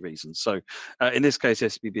safety reasons. So in this case,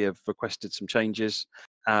 SBB have requested some changes,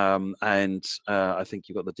 and I think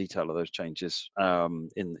you've got the detail of those changes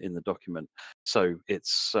in the document. So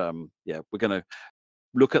it's we're going to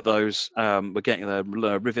look at those. We're getting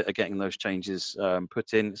Rivet are getting those changes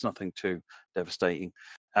put in. It's nothing too devastating,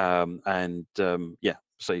 so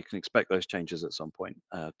you can expect those changes at some point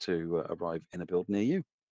to arrive in a build near you.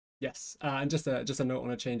 Yes, and just a note on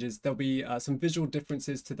the changes. There'll be some visual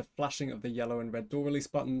differences to the flashing of the yellow and red door release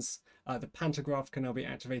buttons. The pantograph can now be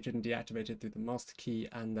activated and deactivated through the master key,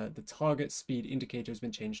 and the target speed indicator has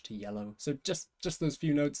been changed to yellow. So just those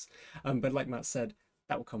few notes. But like Matt said,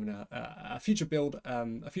 that will come in a future build,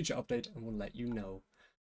 a future update, and we'll let you know.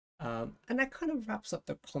 And that kind of wraps up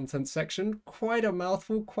the content section. Quite a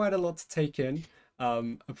mouthful, quite a lot to take in.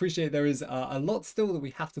 Appreciate there is a lot still that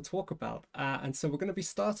we have to talk about. And so we're going to be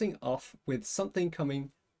starting off with something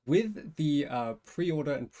coming with the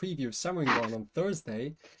pre-order and preview of Semmeringbahn on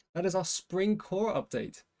Thursday. That is our spring core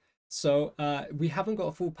update. So we haven't got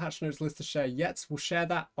a full patch notes list to share yet. We'll share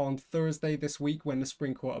that on Thursday this week when the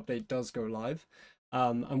spring core update does go live.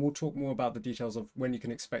 And we'll talk more about the details of when you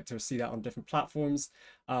can expect to see that on different platforms.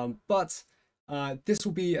 But this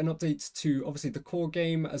will be an update to obviously the core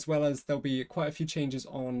game, as well as there'll be quite a few changes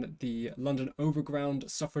on the London Overground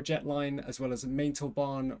Suffragette line, as well as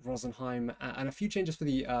Maintalbahn, Rosenheim, and a few changes for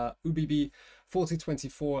the UBB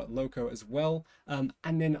 4024 loco as well, and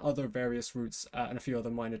then other various routes and a few other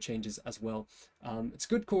minor changes as well. It's a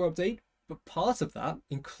good core update, but part of that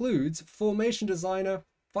includes Formation Designer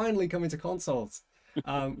finally coming to consoles.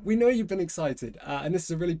 We know you've been excited, and this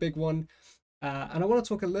is a really big one. And I want to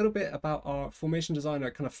talk a little bit about our Formation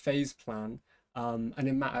Designer kind of phase plan. And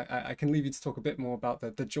then Matt, I can leave you to talk a bit more about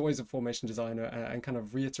the joys of Formation Designer and kind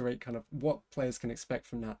of reiterate kind of what players can expect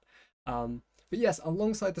from that. But yes,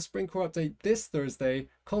 alongside the Spring Core update this Thursday,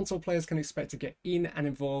 console players can expect to get in and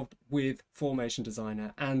involved with Formation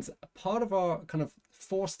Designer. And part of our kind of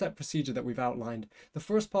 4-step procedure that we've outlined, the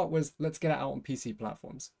first part was let's get it out on PC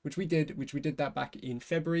platforms, which we did that back in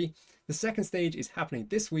February. The second stage is happening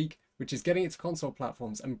this week, which is getting it to console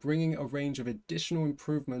platforms and bringing a range of additional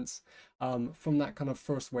improvements from that kind of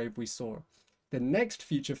first wave we saw. The next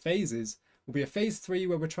future phases will be a phase 3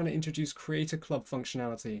 where we're trying to introduce Creator Club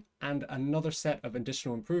functionality and another set of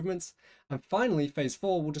additional improvements. And finally, phase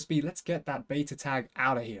 4 will just be let's get that beta tag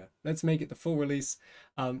out of here. Let's make it the full release.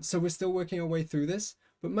 So we're still working our way through this.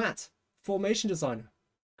 But Matt, Formation Designer,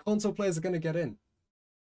 console players are going to get in.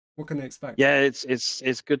 What can they expect? Yeah,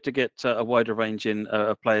 it's good to get a wider range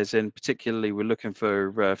of players in. Particularly, we're looking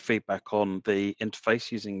for feedback on the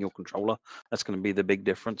interface using your controller. That's going to be the big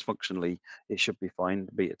difference. Functionally, it should be fine.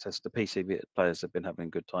 Beta test, the PC beta players have been having a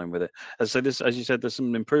good time with it. And so as you said, there's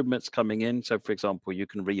some improvements coming in. So, for example, you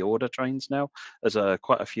can reorder trains now. There's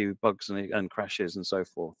quite a few bugs and crashes and so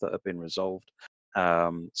forth that have been resolved.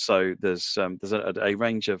 So there's a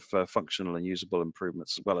range of functional and usable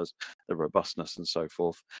improvements, as well as the robustness and so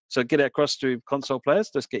forth. So get it across to console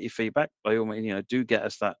players. Let's get your feedback. By all means, do get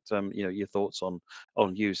us that your thoughts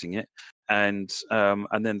on using it, and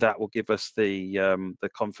then that will give us the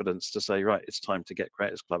confidence to say, right, it's time to get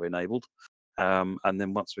Creators Club enabled. And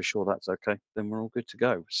then once we're sure that's okay, then we're all good to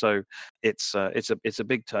go. So it's a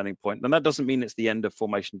big turning point, and that doesn't mean it's the end of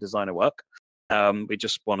Formation Designer work.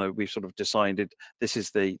 We've sort of decided this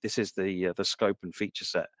is the scope and feature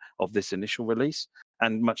set of this initial release.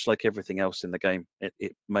 And much like everything else in the game,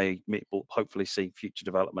 it will hopefully see future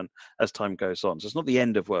development as time goes on. So it's not the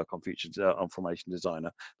end of work on on Formation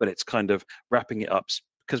Designer, but it's kind of wrapping it up,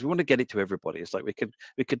 because we want to get it to everybody. It's like we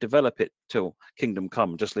could develop it till Kingdom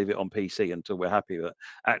Come, just leave it on PC until we're happy. But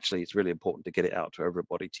actually, it's really important to get it out to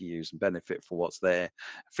everybody to use and benefit for what's there.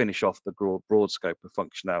 Finish off the broad scope of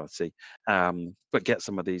functionality, but get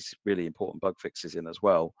some of these really important bug fixes in as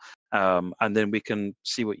well. And then we can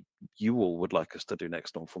see what you all would like us to do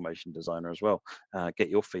next on Formation Designer as well. Get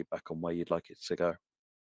your feedback on where you'd like it to go.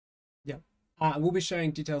 Yeah. We'll be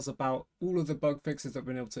sharing details about all of the bug fixes that we've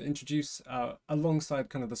been able to introduce alongside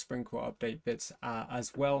kind of the Spring Core update bits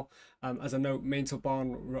as well. As I know, main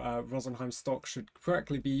toolbar Rosenheim stock should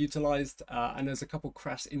correctly be utilized, and there's a couple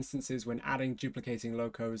crash instances when adding duplicating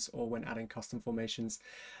locos or when adding custom formations.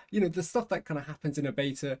 You know, the stuff that kind of happens in a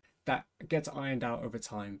beta that gets ironed out over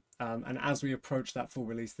time. And as we approach that full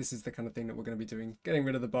release, this is the kind of thing that we're going to be doing, getting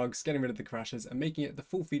rid of the bugs, getting rid of the crashes, and making it the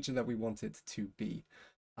full feature that we want it to be.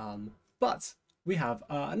 But we have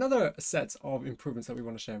another set of improvements that we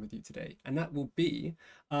want to share with you today, and that will be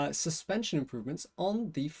suspension improvements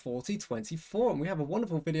on the 4024. And we have a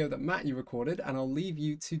wonderful video that Matt, you recorded, and I'll leave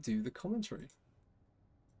you to do the commentary.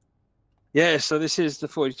 Yeah, so this is the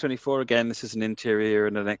 4024 again. This is an interior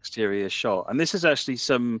and an exterior shot, and this is actually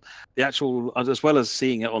the actual, as well as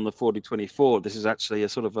seeing it on the 4024. This is actually a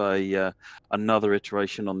sort of another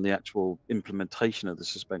iteration on the actual implementation of the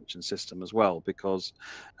suspension system as well. Because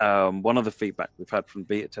one of the feedback we've had from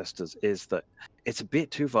beta testers is that it's a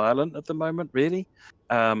bit too violent at the moment. Really,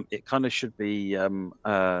 it kind of should be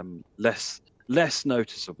less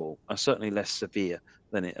noticeable, certainly less severe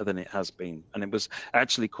than it has been. And it was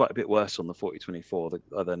actually quite a bit worse on the 4024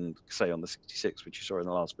 than say on the 66, which you saw in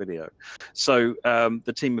the last video. So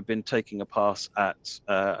the team have been taking a pass at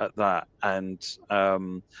that, and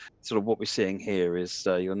sort of what we're seeing here is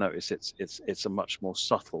you'll notice it's a much more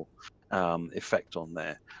subtle effect on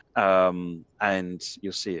there, and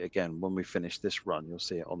you'll see it again when we finish this run. You'll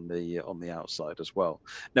see it on the outside as well.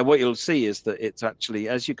 Now what you'll see is that it's actually,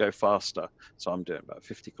 as you go faster, so I'm doing about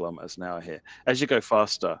 50 kilometers an hour here, as you go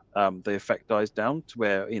faster, the effect dies down to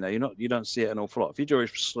where you don't see it an awful lot. If you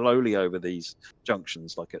drive slowly over these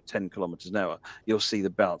junctions, like at 10 kilometers an hour, you'll see the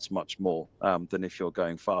bounce much more than if you're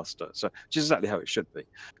going faster. So which is exactly how it should be.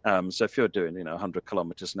 So if you're doing 100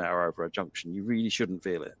 kilometers an hour over a junction, you really shouldn't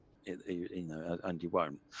feel it. And you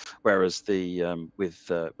won't. Whereas and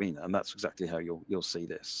that's exactly how you'll see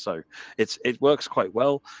this. So it works quite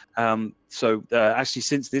well. Actually,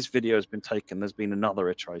 since this video has been taken, there's been another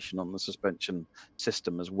iteration on the suspension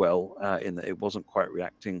system as well, in that it wasn't quite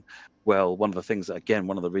reacting well. One of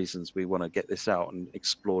the reasons we want to get this out and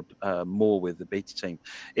explored more with the beta team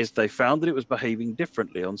is they found that it was behaving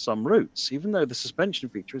differently on some routes, even though the suspension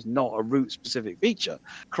feature is not a route specific feature.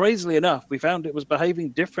 Crazily enough, we found it was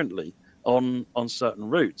behaving differently on certain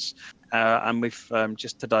routes. And we've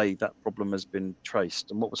just today that problem has been traced,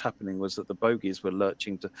 and what was happening was that the bogies were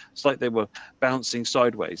lurching it's like they were bouncing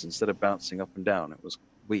sideways instead of bouncing up and down. It was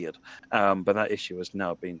weird, but that issue has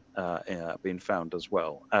now been found as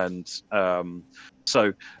well. And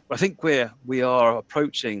so I think we are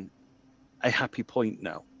approaching a happy point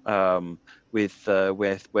now, with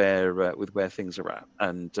where things are at,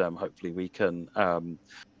 and hopefully we can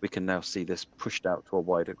now see this pushed out to a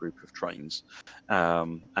wider group of trains,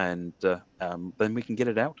 and then we can get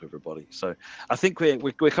it out to everybody. So I think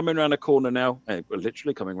we're coming around a corner now. We're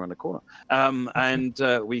literally coming around a corner, and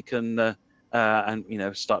we can.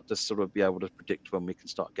 And start to sort of be able to predict when we can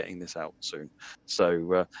start getting this out soon.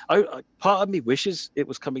 So part of me wishes it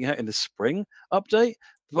was coming out in the spring update,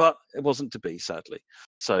 but it wasn't to be, sadly.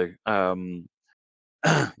 So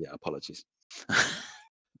yeah, apologies.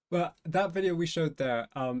 Well, that video we showed there,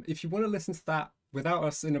 if you want to listen to that without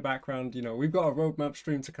us in the background, we've got a roadmap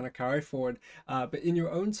stream to kind of carry forward, but in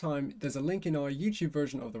your own time, there's a link in our YouTube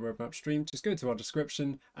version of the roadmap stream. Just go to our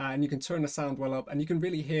description and you can turn the sound well up, and you can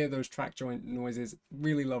really hear those track joint noises,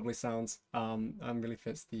 really lovely sounds, and really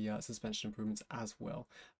fits the suspension improvements as well.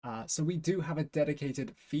 So we do have a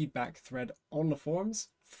dedicated feedback thread on the forums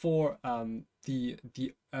for the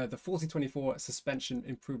 4024 suspension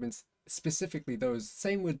improvements, specifically those.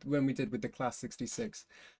 Same with when we did with the Class 66.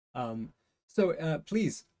 So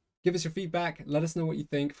please give us your feedback. Let us know what you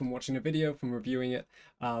think from watching the video, from reviewing it.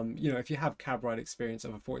 If you have cab ride experience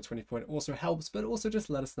of a 4024, it also helps, but also just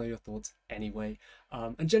let us know your thoughts anyway.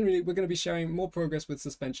 And generally, we're going to be sharing more progress with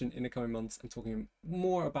suspension in the coming months and talking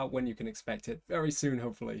more about when you can expect it very soon,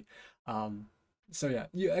 hopefully. So yeah,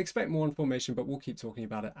 you expect more information, but we'll keep talking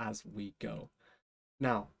about it as we go.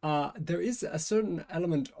 Now, there is a certain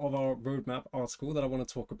element of our roadmap article that I want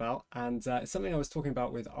to talk about, and it's something I was talking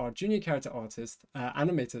about with our junior character artist,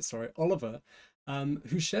 animator, sorry, Oliver,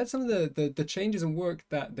 who shared some of the changes and work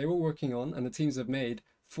that they were working on and the teams have made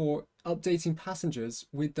for updating passengers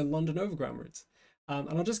with the London Overground route.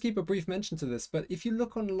 And I'll just keep a brief mention to this, but if you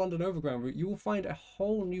look on the London Overground route, you will find a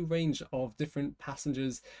whole new range of different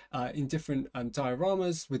passengers in different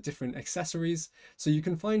dioramas with different accessories. So you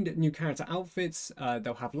can find new character outfits,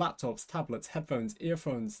 they'll have laptops, tablets, headphones,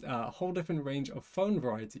 earphones, a whole different range of phone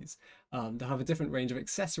varieties. They'll have a different range of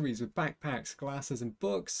accessories with backpacks, glasses, and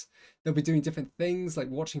books. They'll be doing different things like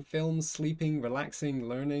watching films, sleeping, relaxing,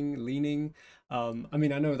 learning, leaning. I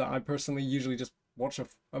mean, I know that I personally usually just watch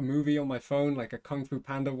a movie on my phone, like a Kung Fu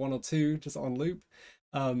Panda 1 or 2, just on loop.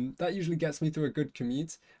 That usually gets me through a good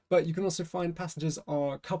commute. But you can also find passengers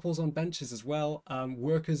or couples on benches as well,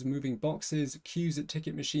 workers moving boxes, queues at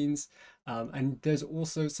ticket machines, and there's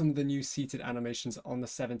also some of the new seated animations on the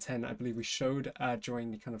 710 I believe we showed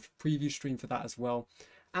during the kind of preview stream for that as well.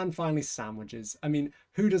 And finally, sandwiches. I mean,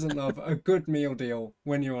 who doesn't love a good meal deal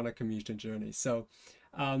when you're on a commuter journey? So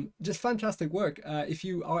just fantastic work. If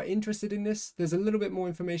you are interested in this, there's a little bit more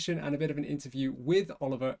information and a bit of an interview with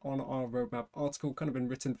Oliver on our roadmap article, kind of in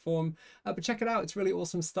written form. But check it out, it's really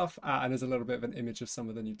awesome stuff. And there's a little bit of an image of some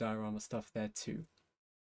of the new diorama stuff there too.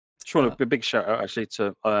 Just want a big shout out actually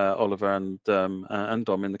to Oliver and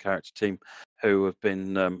Dom in the character team, who have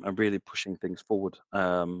been really pushing things forward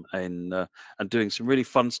and doing some really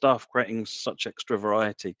fun stuff, creating such extra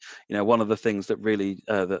variety. You know, one of the things that really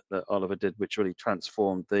that Oliver did, which really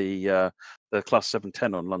transformed the Class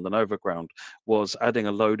 710 on London Overground, was adding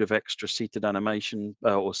a load of extra seated animation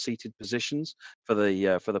or seated positions for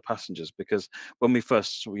the passengers. Because when we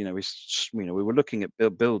first, we were looking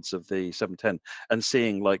at builds of the 710 and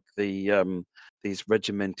seeing like these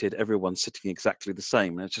regimented, everyone sitting exactly the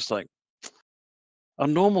same, and it's just like,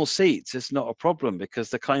 on normal seats it's not a problem because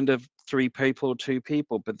they're kind of 3 people, 2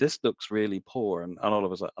 people, but this looks really poor. And Oliver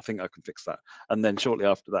was like, I think I can fix that. And then shortly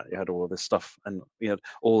after that, you had all of this stuff, and you had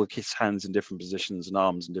all the kids' hands in different positions and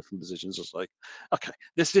arms in different positions. It's like, okay,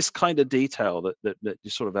 this kind of detail that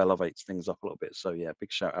just sort of elevates things up a little bit. So yeah,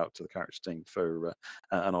 big shout out to the character team for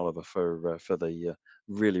and Oliver for the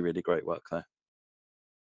really, really great work there.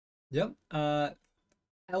 Yep.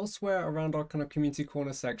 Elsewhere around our kind of community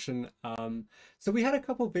corner section, so we had a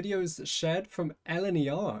couple of videos shared from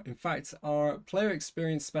LNER. In fact, our player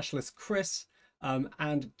experience specialist Chris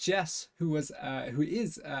and Jess, who is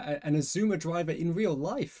an Azuma driver in real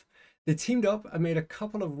life, they teamed up and made a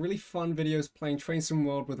couple of really fun videos playing Train Sim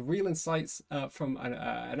World with real insights from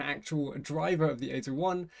an actual driver of the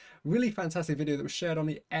 801. Really fantastic video that was shared on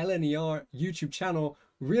the LNER YouTube channel.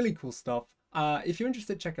 Really cool stuff. If you're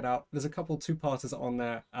interested, check it out. There's a couple 2-parters on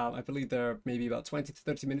there. I believe they're maybe about 20 to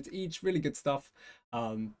 30 minutes each. Really good stuff.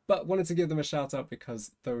 But wanted to give them a shout out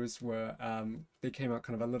because those were they came out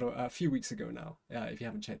kind of a few weeks ago now. If you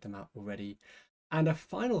haven't checked them out already. And a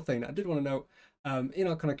final thing that I did want to note in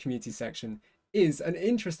our kind of community section is an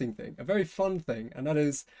interesting thing, a very fun thing, and that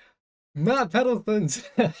is Matt Peddleton's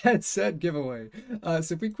headset giveaway.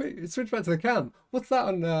 So if we switch back to the cam, what's that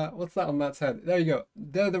on Matt's head? There you go.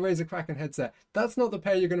 They're the Razer Kraken headset. That's not the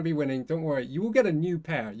pair you're going to be winning. Don't worry. You will get a new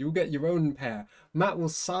pair. You will get your own pair. Matt will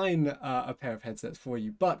sign a pair of headsets for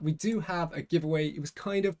you. But we do have a giveaway. It was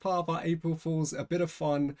kind of part of our April Fools, a bit of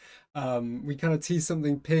fun. We kind of teased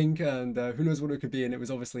something pink, and who knows what it could be. And it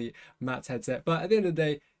was obviously Matt's headset. But at the end of the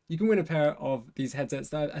day, you can win a pair of these headsets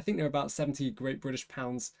that I think they're about 70 Great British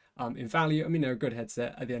pounds in value. I mean, they're a good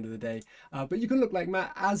headset at the end of the day. But you can look like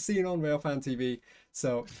Matt as seen on Railfan TV.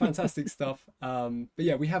 So fantastic stuff. But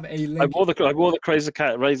yeah, we have a link. I wore the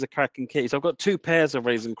Razer Kraken kitties. I've got 2 pairs of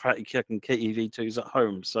Razer Kraken kitty V2s at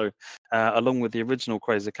home. So along with the original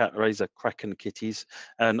Razer Kraken kitties,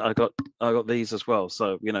 and I got these as well.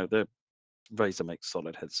 So you know, the Razer makes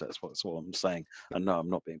solid headsets. That's what I'm saying. And no, I'm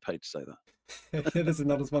not being paid to say that. This is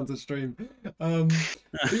not a sponsored stream. But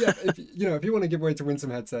yeah, if you want to give away to win some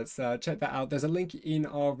headsets, check that out. There's a link in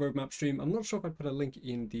our roadmap stream. I'm not sure if I put a link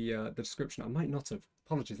in the description. I might not have.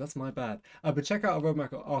 Apologies, that's my bad. But check out our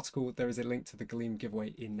roadmap article. There is a link to the Gleam giveaway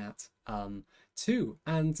in that too.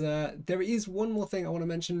 And there is one more thing I want to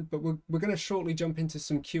mention, but we're going to shortly jump into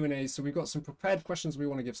some Q&As. So we've got some prepared questions we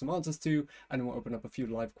want to give some answers to, and then we'll open up a few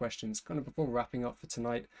live questions kind of before wrapping up for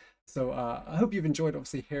tonight. So I hope you've enjoyed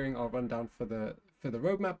obviously hearing our rundown for the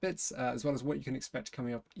roadmap bits, as well as what you can expect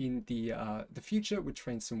coming up in the future with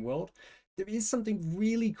Train Sim World. There is something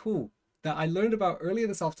really cool that I learned about earlier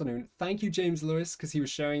this afternoon. Thank you, James Lewis, because he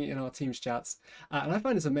was sharing it in our team's chats, and I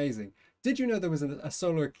find this amazing. Did you know there was a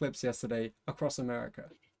solar eclipse yesterday across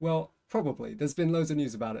America? Well, probably. There's been loads of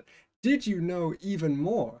news about it. Did you know even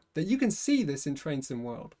more that you can see this in Train Sim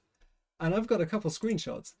World? And I've got a couple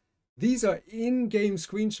screenshots. These are in-game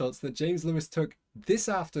screenshots that James Lewis took this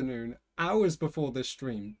afternoon, hours before this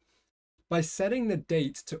stream. By setting the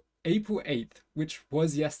date to April 8th, which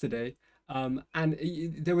was yesterday, and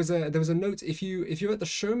there was a note if you're at the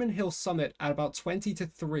Sherman Hill Summit at about 20 to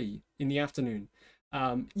 3 in the afternoon,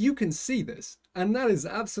 you can see this, and that is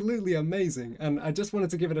absolutely amazing. And I just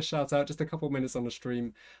wanted to give it a shout out, just a couple minutes on the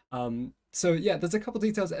stream. So yeah, there's a couple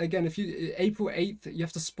details. Again, if you April 8th, you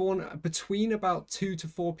have to spawn between about 2 to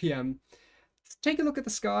 4 p.m. Take a look at the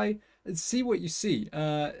sky and see what you see.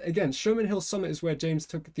 Again, Sherman Hill Summit is where James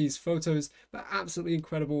took these photos, but absolutely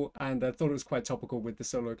incredible. And I thought it was quite topical with the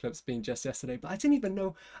solar eclipse being just yesterday. But I didn't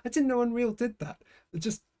know Unreal did that. It's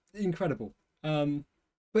just incredible.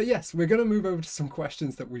 But yes, we're going to move over to some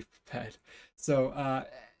questions that we've prepared. So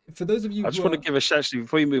for those of you I just want to give a shout, actually,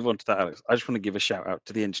 before you move on to that, Alex, I just want to give a shout out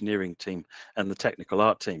to the engineering team and the technical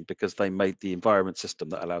art team, because they made the environment system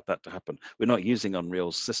that allowed that to happen. We're not using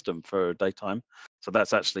Unreal's system for daytime. So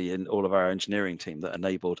that's actually in all of our engineering team that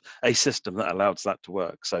enabled a system that allows that to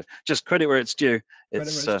work. So just credit where it's due.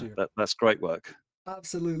 It's that's great work.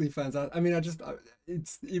 Absolutely fantastic. I mean,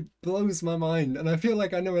 it blows my mind, and I feel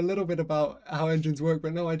like I know a little bit about how engines work,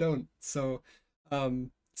 but no, I don't.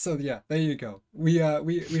 So yeah, there you go. We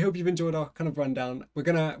hope you've enjoyed our kind of rundown. We're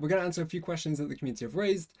gonna answer a few questions that the community have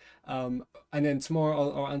raised, and then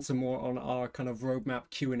tomorrow I'll answer more on our kind of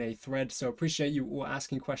roadmap Q&A thread. So appreciate you all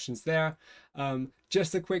asking questions there.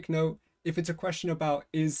 Just a quick note. If it's a question about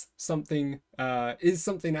is something that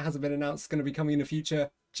hasn't been announced going to be coming in the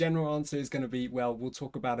future, general answer is going to be, well, we'll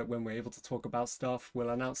talk about it when we're able to talk about stuff.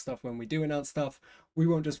 We'll announce stuff when we do announce stuff. We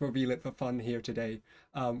won't just reveal it for fun here today.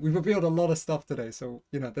 We've revealed a lot of stuff today, so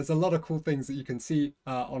there's a lot of cool things that you can see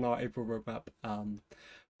on our April roadmap.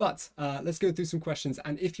 But let's go through some questions,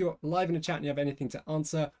 and if you're live in the chat and you have anything to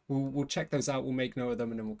answer, we'll check those out. We'll make note of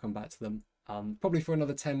them, and then we'll come back to them. Probably for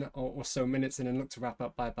another 10 or so minutes, and then look to wrap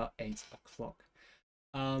up by about 8 o'clock.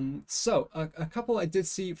 So a couple I did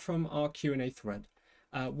see from our Q&A thread.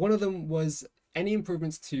 One of them was any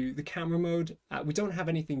improvements to the camera mode. We don't have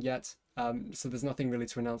anything yet, so there's nothing really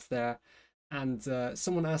to announce there. And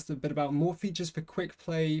someone asked a bit about more features for quick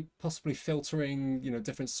play, possibly filtering,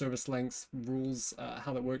 different service lengths, rules,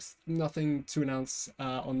 how that works. Nothing to announce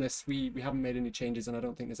on this. We haven't made any changes, and I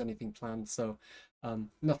don't think there's anything planned. So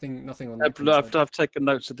nothing on that. I've taken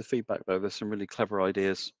notes of the feedback though. There's some really clever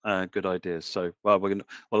ideas, good ideas. So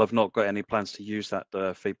I've not got any plans to use that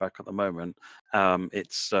feedback at the moment.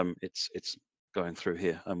 It's going through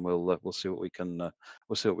here, and we'll see what we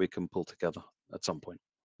can pull together at some point.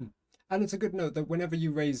 And it's a good note that whenever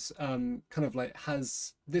you raise kind of like,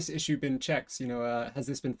 has this issue been checked, has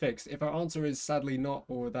this been fixed? If our answer is sadly not,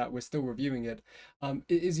 or that we're still reviewing it,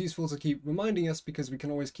 it is useful to keep reminding us, because we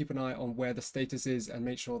can always keep an eye on where the status is and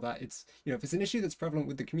make sure that it's, if it's an issue that's prevalent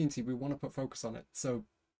with the community, we want to put focus on it. So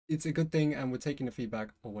it's a good thing, and we're taking the feedback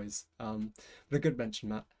always. But a good mention,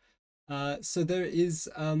 Matt. So there is,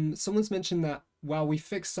 someone's mentioned that while we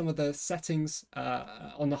fixed some of the settings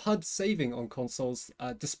on the HUD saving on consoles,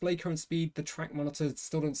 display current speed, the track monitors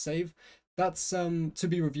still don't save. That's to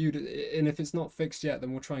be reviewed, and if it's not fixed yet,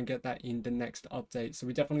 then we'll try and get that in the next update. So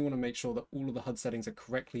we definitely want to make sure that all of the HUD settings are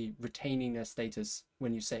correctly retaining their status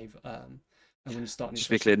when you save and when you start. Just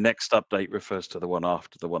to be clear, next update refers to the one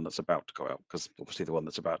after the one that's about to go out, because obviously the one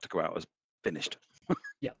that's about to go out is finished.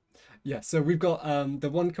 Yeah, so we've got the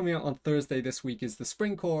one coming out on Thursday this week is the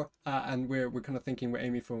spring core, and we're kind of thinking we're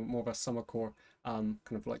aiming for more of a summer core, kind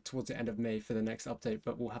of like towards the end of May for the next update,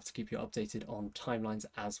 but we'll have to keep you updated on timelines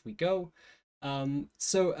as we go.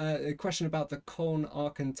 So a question about the Colne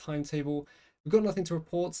Archon timetable. We've got nothing to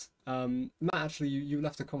report. Matt, actually, you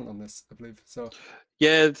left a comment on this, I believe. So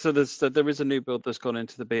yeah, so there is a new build that's gone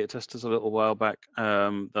into the beta testers a little while back.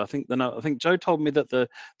 I think Joe told me that the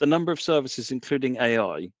number of services, including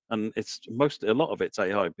AI, and a lot of it's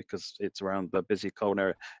AI because it's around the busy Colne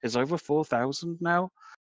area, is over 4,000 now.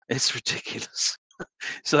 It's ridiculous.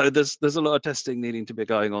 So there's a lot of testing needing to be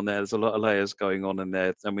going on there. There's a lot of layers going on in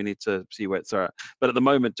there, and we need to see where it's at. But at the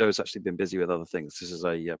moment, Joe's actually been busy with other things. This is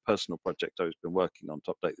a personal project Joe's been working on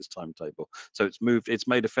to update this timetable. So it's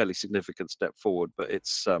made a fairly significant step forward, but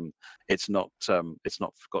it's not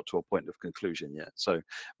got to a point of conclusion yet. So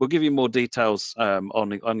we'll give you more details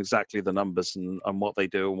on exactly the numbers and what they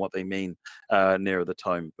do and what they mean nearer the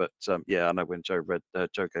time. But yeah, I know when Joe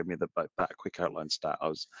gave me that quick outline stat, I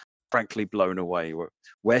was frankly blown away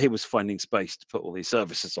where he was finding space to put all these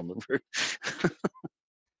services on the roof.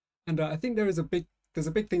 And I think there is a big there's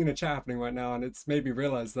a big thing in the chat happening right now, and it's made me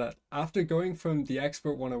realize that after going from the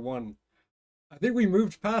Expert 101, I think we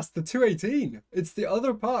moved past the 218. It's the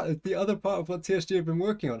other part. It's the other part of what TSG have been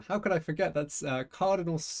working on. How could I forget? That's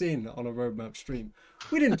cardinal sin on a roadmap stream.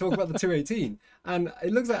 We didn't talk about the 218, and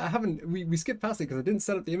it looks like I haven't. We skipped past it because I didn't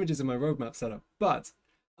set up the images in my roadmap setup. But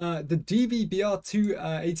the DVBR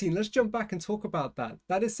 218. Let's jump back and talk about that.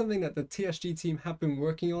 That is something that the TSG team have been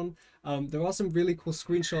working on. There are some really cool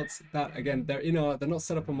screenshots that, again, they're not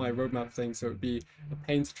set up on my roadmap thing, so it'd be a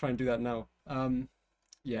pain to try and do that now.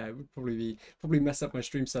 Yeah, it would probably mess up my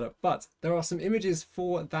stream setup. But there are some images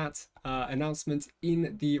for that announcement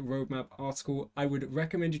in the roadmap article. I would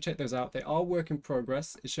recommend you check those out. They are work in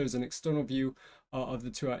progress. It shows an external view of the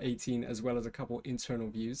 218 as well as a couple internal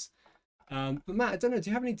views. But Matt, I don't know, do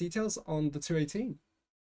you have any details on the 218?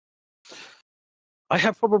 I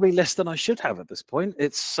have probably less than I should have at this point.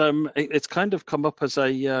 It's kind of come up as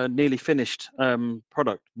a nearly finished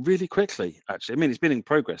product really quickly. Actually, I mean, it's been in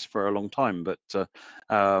progress for a long time, but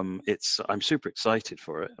I'm super excited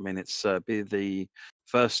for it. I mean, it's be the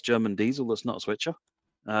first German diesel that's not a switcher,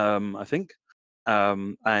 I think,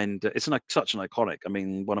 and it's such an iconic. I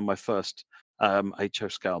mean, one of my first HO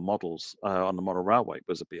scale models on the model railway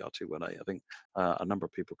was a BR218. I think a number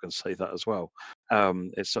of people can say that as well.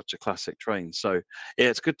 It's such a classic train. So yeah,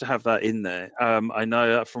 it's good to have that in there. I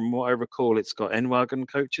know from what I recall, it's got N-Wagon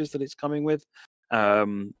coaches that it's coming with. I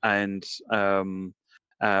can't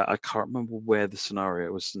remember where the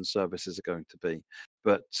scenario was and services are going to be.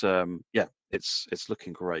 But yeah, it's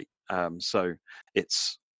looking great. So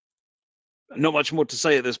it's not much more to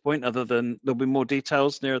say at this point other than there'll be more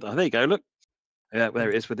details near the, oh, there you go, look. Yeah, there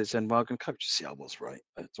it is with its N-Wagon coach. See, I was right.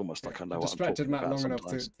 It's almost like I know what I'm Distracted talking Matt about long enough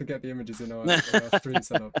sometimes. to get the images in our stream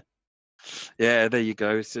setup. Yeah, there you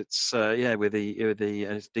go. It's yeah, with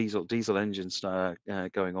the diesel engines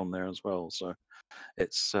going on there as well. So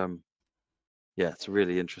it's yeah, it's a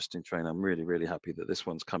really interesting train. I'm really happy that this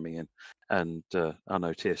one's coming in, and I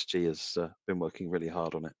know TSG has been working really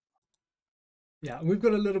hard on it. Yeah, and we've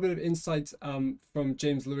got a little bit of insight from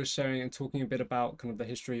James Lewis sharing and talking a bit about kind of the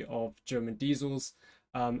history of German diesels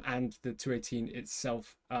and the 218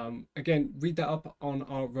 itself. Again, read that up on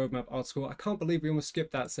our roadmap article. I can't believe we almost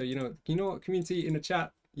skipped that. So, you know what, community in the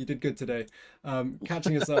chat, you did good today,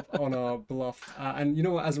 catching us up on our bluff. And you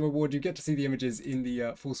know what, as a reward, you get to see the images in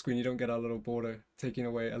the full screen. You don't get our little border taking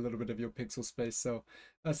away a little bit of your pixel space. So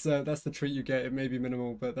that's the treat you get. It may be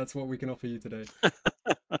minimal, but that's what we can offer you today.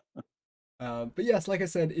 But yes, like I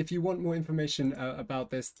said, if you want more information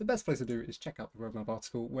about this, the best place to do is check out the roadmap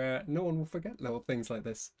article where no one will forget little things like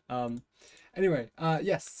this. Anyway,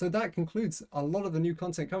 yes, so that concludes a lot of the new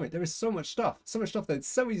content coming. There is so much stuff that it's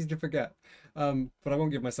so easy to forget. But I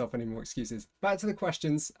won't give myself any more excuses. Back to the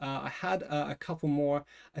questions. I had a couple more.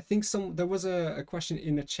 I think there was a question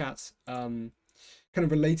in the chat kind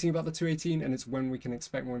of relating about the 218 and it's when we can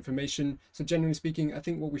expect more information. So generally speaking, I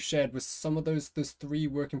think what we shared was some of those 3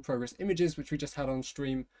 work in progress images, which we just had on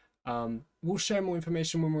stream. We'll share more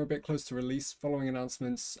information when we're a bit close to release, following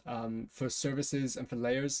announcements for services and for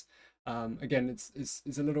layers. Again, it's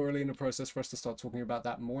a little early in the process for us to start talking about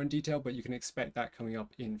that more in detail, but you can expect that coming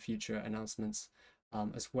up in future announcements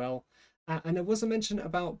as well. And there was a mention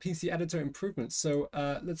about PC editor improvements. So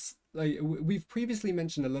we've previously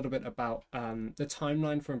mentioned a little bit about the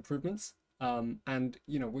timeline for improvements. And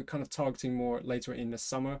we're kind of targeting more later in the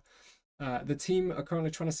summer. The team are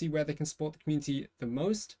currently trying to see where they can support the community the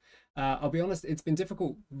most. I'll be honest, it's been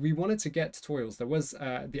difficult. We wanted to get tutorials. There was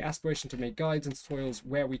the aspiration to make guides and tutorials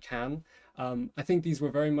where we can. I think these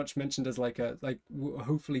were very much mentioned as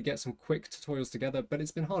hopefully get some quick tutorials together, but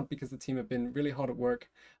it's been hard because the team have been really hard at work.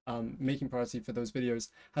 Making priority for those videos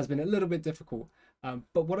has been a little bit difficult.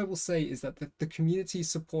 But what I will say is that the community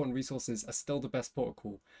support and resources are still the best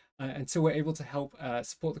protocol. Until we're able to help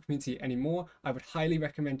support the community anymore, I would highly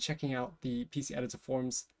recommend checking out the PC Editor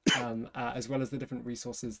forums as well as the different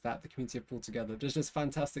resources that the community have pulled together. There's just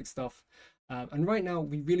fantastic stuff. And right now,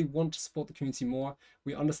 we really want to support the community more.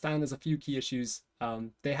 We understand there's a few key issues.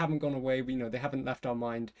 They haven't gone away. We know they haven't left our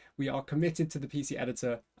mind. We are committed to the PC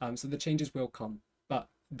Editor, so the changes will come. But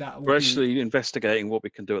we're actually investigating what we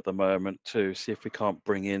can do at the moment to see if we can't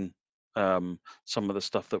bring in some of the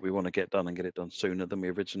stuff that we want to get done and get it done sooner than we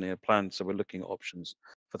originally had planned. So we're looking at options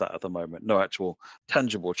for that at the moment. No actual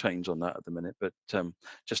tangible change on that at the minute, but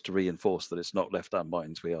just to reinforce that it's not left our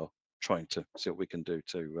minds, we are trying to see what we can do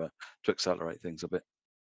to accelerate things a bit.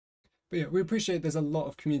 But yeah, we appreciate there's a lot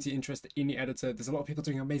of community interest in the editor. There's a lot of people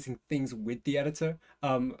doing amazing things with the editor.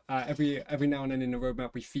 Every now and then in the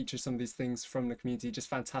roadmap, we feature some of these things from the community, just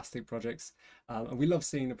fantastic projects. And we love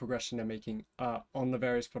seeing the progression they're making on the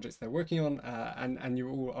various projects they're working on, and you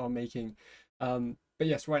all are making. But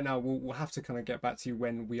yes, right now we'll have to kind of get back to you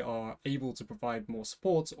when we are able to provide more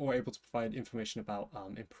support or able to provide information about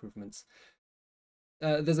improvements.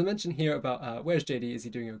 There's a mention here about where's JD? Is he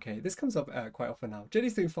doing okay? This comes up quite often now.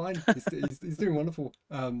 JD's doing fine. He's doing wonderful.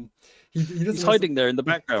 He doesn't. He's hiding there in the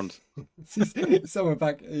background. He's somewhere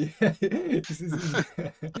back.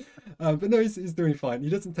 But no, he's doing fine. He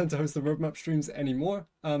doesn't tend to host the roadmap streams anymore.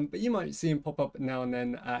 But you might see him pop up now and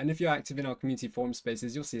then. And if you're active in our community forum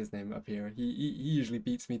spaces, you'll see his name up here. He usually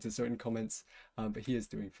beats me to certain comments, but he is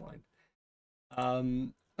doing fine.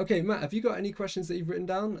 Okay, Matt, have you got any questions that you've written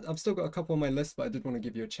down? I've still got a couple on my list, but I did want to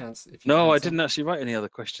give you a chance. If you No, I didn't actually write any other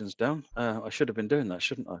questions down. I should have been doing that,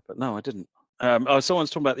 shouldn't I? But no, I didn't. Someone's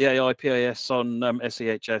talking about the AI PAS on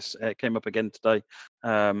SEHS. It came up again today,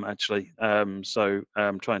 actually. So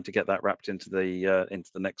trying to get that wrapped into the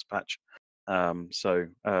next patch.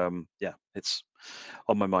 Yeah, it's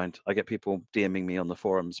on my mind. I get people DMing me on the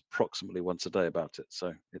forums approximately once a day about it,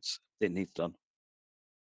 so it needs done.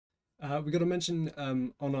 We got to mention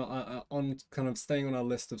on kind of staying on our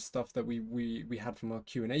list of stuff that we had from our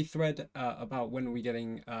Q&A thread about when we're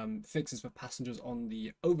getting fixes for passengers on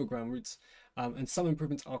the overground routes, and some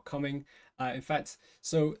improvements are coming. In fact,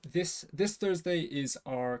 so this Thursday is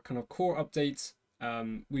our kind of core update.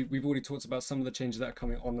 We've already talked about some of the changes that are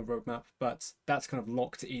coming on the roadmap, but that's kind of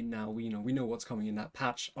locked in now. We know what's coming in that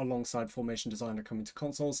patch alongside Formation Designer coming to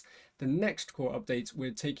consoles. The next core update, we're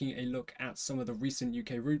taking a look at some of the recent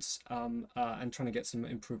UK routes and trying to get some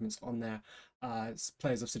improvements on there.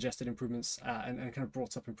 Players have suggested improvements and kind of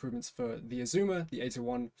brought up improvements for the Azuma, the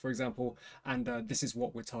 801, for example, and this is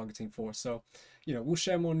what we're targeting for. So, we'll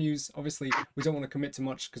share more news. Obviously, we don't want to commit too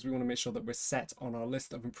much because we want to make sure that we're set on our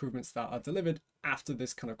list of improvements that are delivered after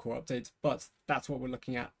this kind of core update, but that's what we're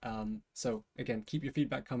looking at. So again, keep your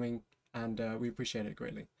feedback coming, and we appreciate it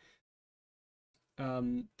greatly.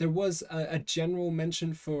 There was a general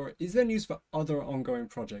mention for, is there news for other ongoing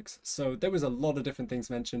projects? So there was a lot of different things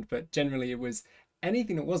mentioned, but generally it was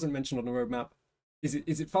anything that wasn't mentioned on the roadmap. Is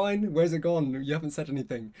it fine? Where's it gone? You haven't said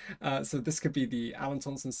anything. So this could be the Alan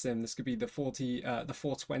Thompson sim. This could be the 420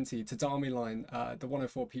 Tadami line, the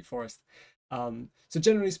 104 Peak Forest. So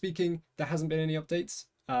generally speaking, there hasn't been any updates.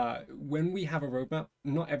 When we have a roadmap,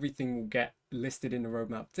 not everything will get listed in the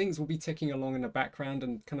roadmap. Things will be ticking along in the background,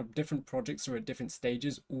 and kind of different projects are at different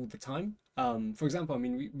stages all the time. For example, I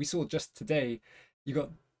mean, we saw just today, you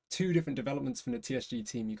got two different developments from the TSG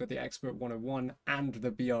team. You got the Expert 101 and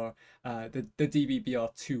the DB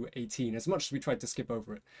BR 218, as much as we tried to skip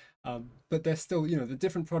over it. But they're still, the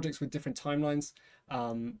different projects with different timelines.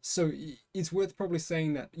 So it's worth probably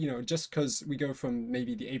saying that, just because we go from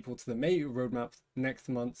maybe the April to the May roadmap next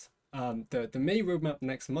month, the May roadmap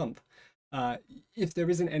next month, if there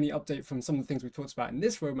isn't any update from some of the things we talked about in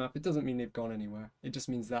this roadmap, it doesn't mean they've gone anywhere. It just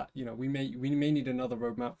means that, we may need another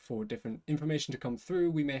roadmap for different information to come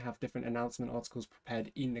through. We may have different announcement articles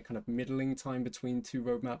prepared in the kind of middling time between two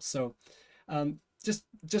roadmaps. So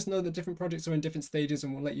just know that different projects are in different stages,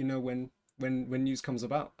 and we'll let you know when news comes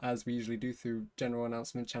about, as we usually do through general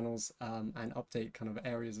announcement channels and update kind of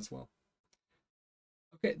areas as well.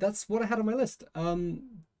 Okay, that's what I had on my list.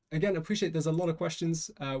 Again, appreciate there's a lot of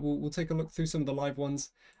questions. We'll take a look through some of the live ones,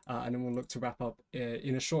 and then we'll look to wrap up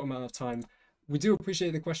in a short amount of time. We do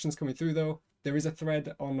appreciate the questions coming through, though. There is a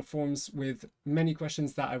thread on the forums with many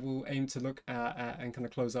questions that I will aim to look at and kind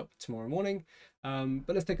of close up tomorrow morning. But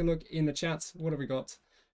let's take a look in the chat. What have we got?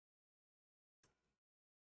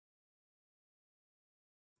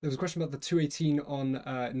 There was a question about the 218 on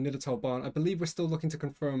Nidatal Barn. I believe we're still looking to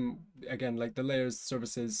confirm, again, like the layers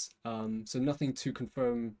services. So nothing to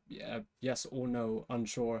confirm yes or no,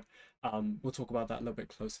 unsure. We'll talk about that a little bit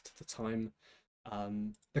closer to the time.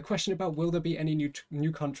 The question about will there be any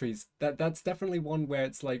new countries, that's definitely one where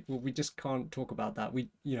it's like, well, we just can't talk about that.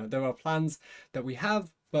 There are plans that we have,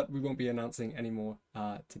 but we won't be announcing any more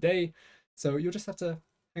today. So you'll just have to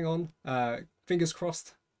hang on. Fingers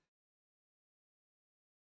crossed.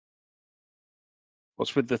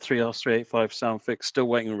 What's with the 3R385 sound fix? Still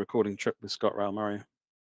waiting on recording trip with Scotrail, Mario.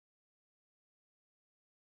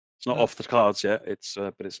 It's not off the cards yet.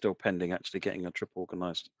 But it's still pending actually getting a trip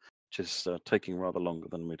organised, which is taking rather longer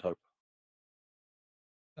than we'd hope.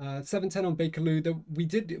 710 on Bakerloo. We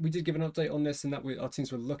did give an update on this, and that our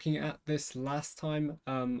teams were looking at this last time.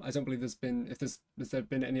 I don't believe there's been, has there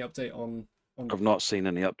been any update on I've not seen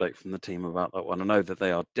any update from the team about that one. I know that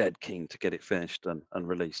they are dead keen to get it finished and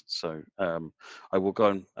released. So I will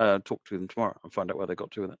go and talk to them tomorrow and find out where they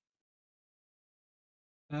got to with it.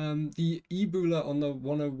 The e-booler on the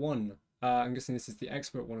 101. I'm guessing this is the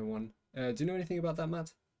Expert 101. Do you know anything about that,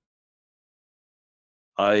 Matt?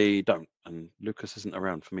 I don't, and Lucas isn't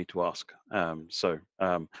around for me to ask. So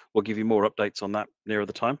we'll give you more updates on that nearer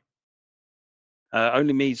the time.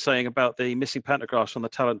 Only me saying about the missing pantographs on the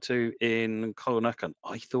Talent 2 in Colnacan.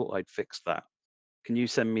 I thought I'd fixed that. Can you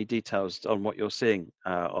send me details on what you're seeing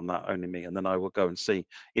on that, only me? And then I will go and see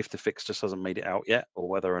if the fix just hasn't made it out yet, or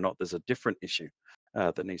whether or not there's a different issue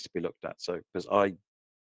that needs to be looked at. So, because I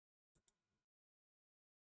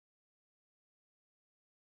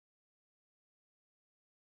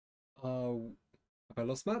Have I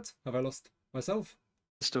lost Matt? Have I lost myself?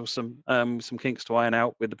 still some kinks to iron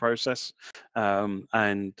out with the process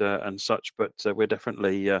and such, but we're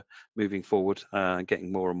definitely moving forward and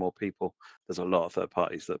getting more and more people. There's a lot of third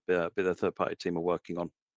parties that the third party team are working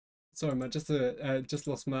on. Sorry, Matt. Just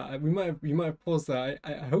lost Matt. You might have paused there.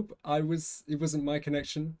 I hope it wasn't my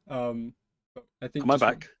connection. But I think Am I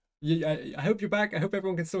back? Yeah, I hope you're back. I hope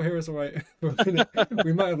everyone can still hear us all right.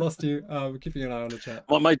 We might have lost you. We're keeping an eye on the chat.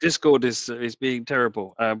 Well, my Discord is being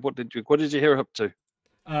terrible. What did you hear up to?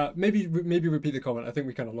 Maybe repeat the comment. I think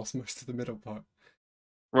we kind of lost most of the middle part.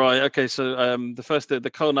 Right. Okay. So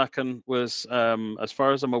the Kolnakan was, as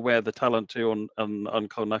far as I'm aware, the Talent 2 on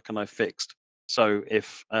Kolnakan I fixed. So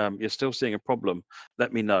if you're still seeing a problem,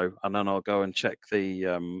 let me know, and then I'll go and check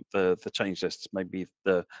the change lists. Maybe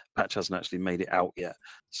the patch hasn't actually made it out yet.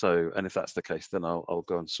 So, and if that's the case, then I'll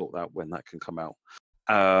go and sort out when that can come out.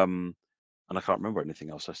 And I can't remember anything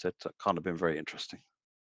else I said. That kind of been very interesting.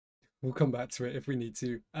 We'll come back to it if we need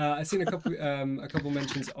to. I've seen a couple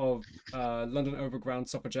mentions of London Overground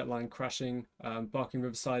Stopper Jet Line crashing, Barking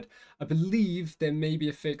Riverside. I believe there may be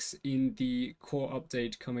a fix in the core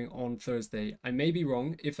update coming on Thursday. I may be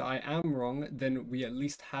wrong. If I am wrong, then we at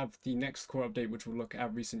least have the next core update, which will look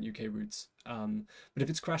at recent UK routes. But if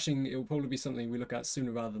it's crashing, it will probably be something we look at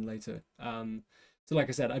sooner rather than later. So like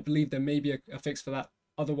I said, I believe there may be a fix for that.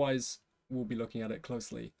 Otherwise, we'll be looking at it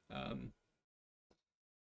closely.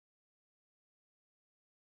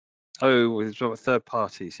 Oh, it's about third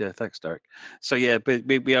parties. Yeah, thanks, Derek. So yeah, but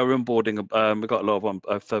we are onboarding. We've got a lot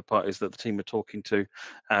of third parties that the team are talking to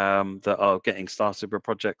that are getting started with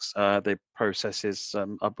projects. The processes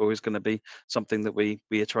are always going to be something that we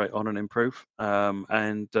iterate on and improve.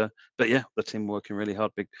 But yeah, the team working really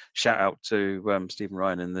hard. Big shout out to Stephen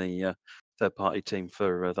Ryan and the third party team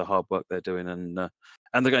for the hard work they're doing, and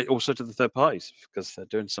also to the third parties because they're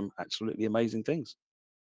doing some absolutely amazing things.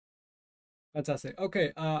 Fantastic.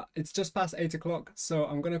 Okay, it's just past 8 o'clock, so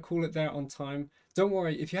I'm gonna call it there on time. Don't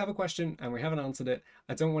worry, if you have a question and we haven't answered it,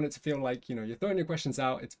 I don't want it to feel like, you're throwing your questions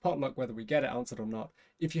out. It's potluck whether we get it answered or not.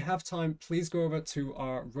 If you have time, please go over to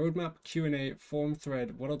our roadmap Q&A forum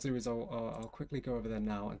thread. What I'll do is I'll quickly go over there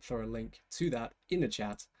now and throw a link to that in the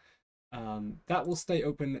chat. That will stay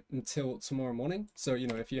open until tomorrow morning. So,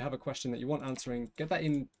 if you have a question that you want answering, get that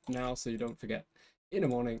in now so you don't forget in the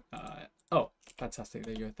morning. Oh, fantastic.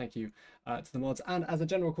 There you go. Thank you to the mods. And as a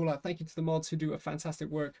general call out, thank you to the mods who do a fantastic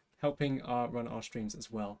work helping run our streams as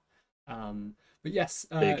well. But yes.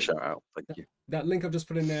 Big shout out. Thank you. That link I've just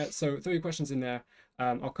put in there. So throw your questions in there.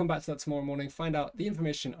 I'll come back to that tomorrow morning, find out the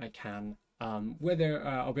information I can, whether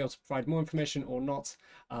I'll be able to provide more information or not.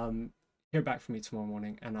 Hear back from me tomorrow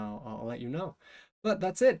morning and I'll let you know. But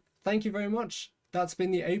that's it. Thank you very much. That's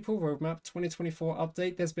been the April Roadmap 2024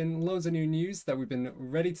 update. There's been loads of new news that we've been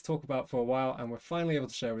ready to talk about for a while, and we're finally able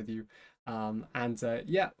to share with you.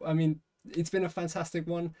 Yeah, I mean, it's been a fantastic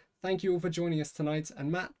one. Thank you all for joining us tonight.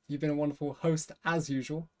 And Matt, you've been a wonderful host as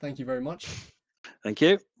usual. Thank you very much. Thank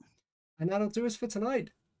you. And that'll do us for tonight.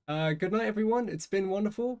 Good night, everyone. It's been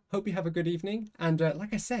wonderful. Hope you have a good evening. And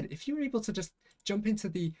like I said, if you were able to just jump into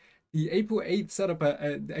the April 8th setup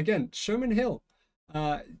again, Sherman Hill.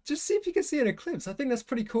 Just see if you can see an eclipse. I think that's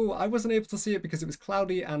pretty cool. I wasn't able to see it because it was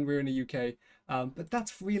cloudy and we're in the UK, but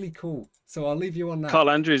that's really cool. So I'll leave you on that. Carl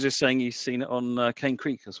Andrews is saying he's seen it on Cane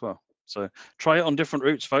Creek as well. So try it on different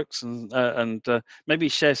routes, folks, and maybe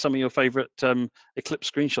share some of your favorite eclipse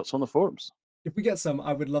screenshots on the forums. If we get some,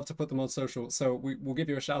 I would love to put them on social, so we'll give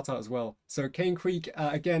you a shout out as well. So Cane Creek,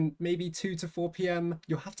 again, maybe 2 to 4 p.m.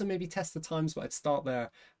 You'll have to maybe test the times, but I'd start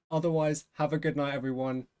there. Otherwise, have a good night,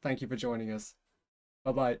 everyone. Thank you for joining us.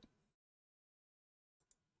 Bye-bye.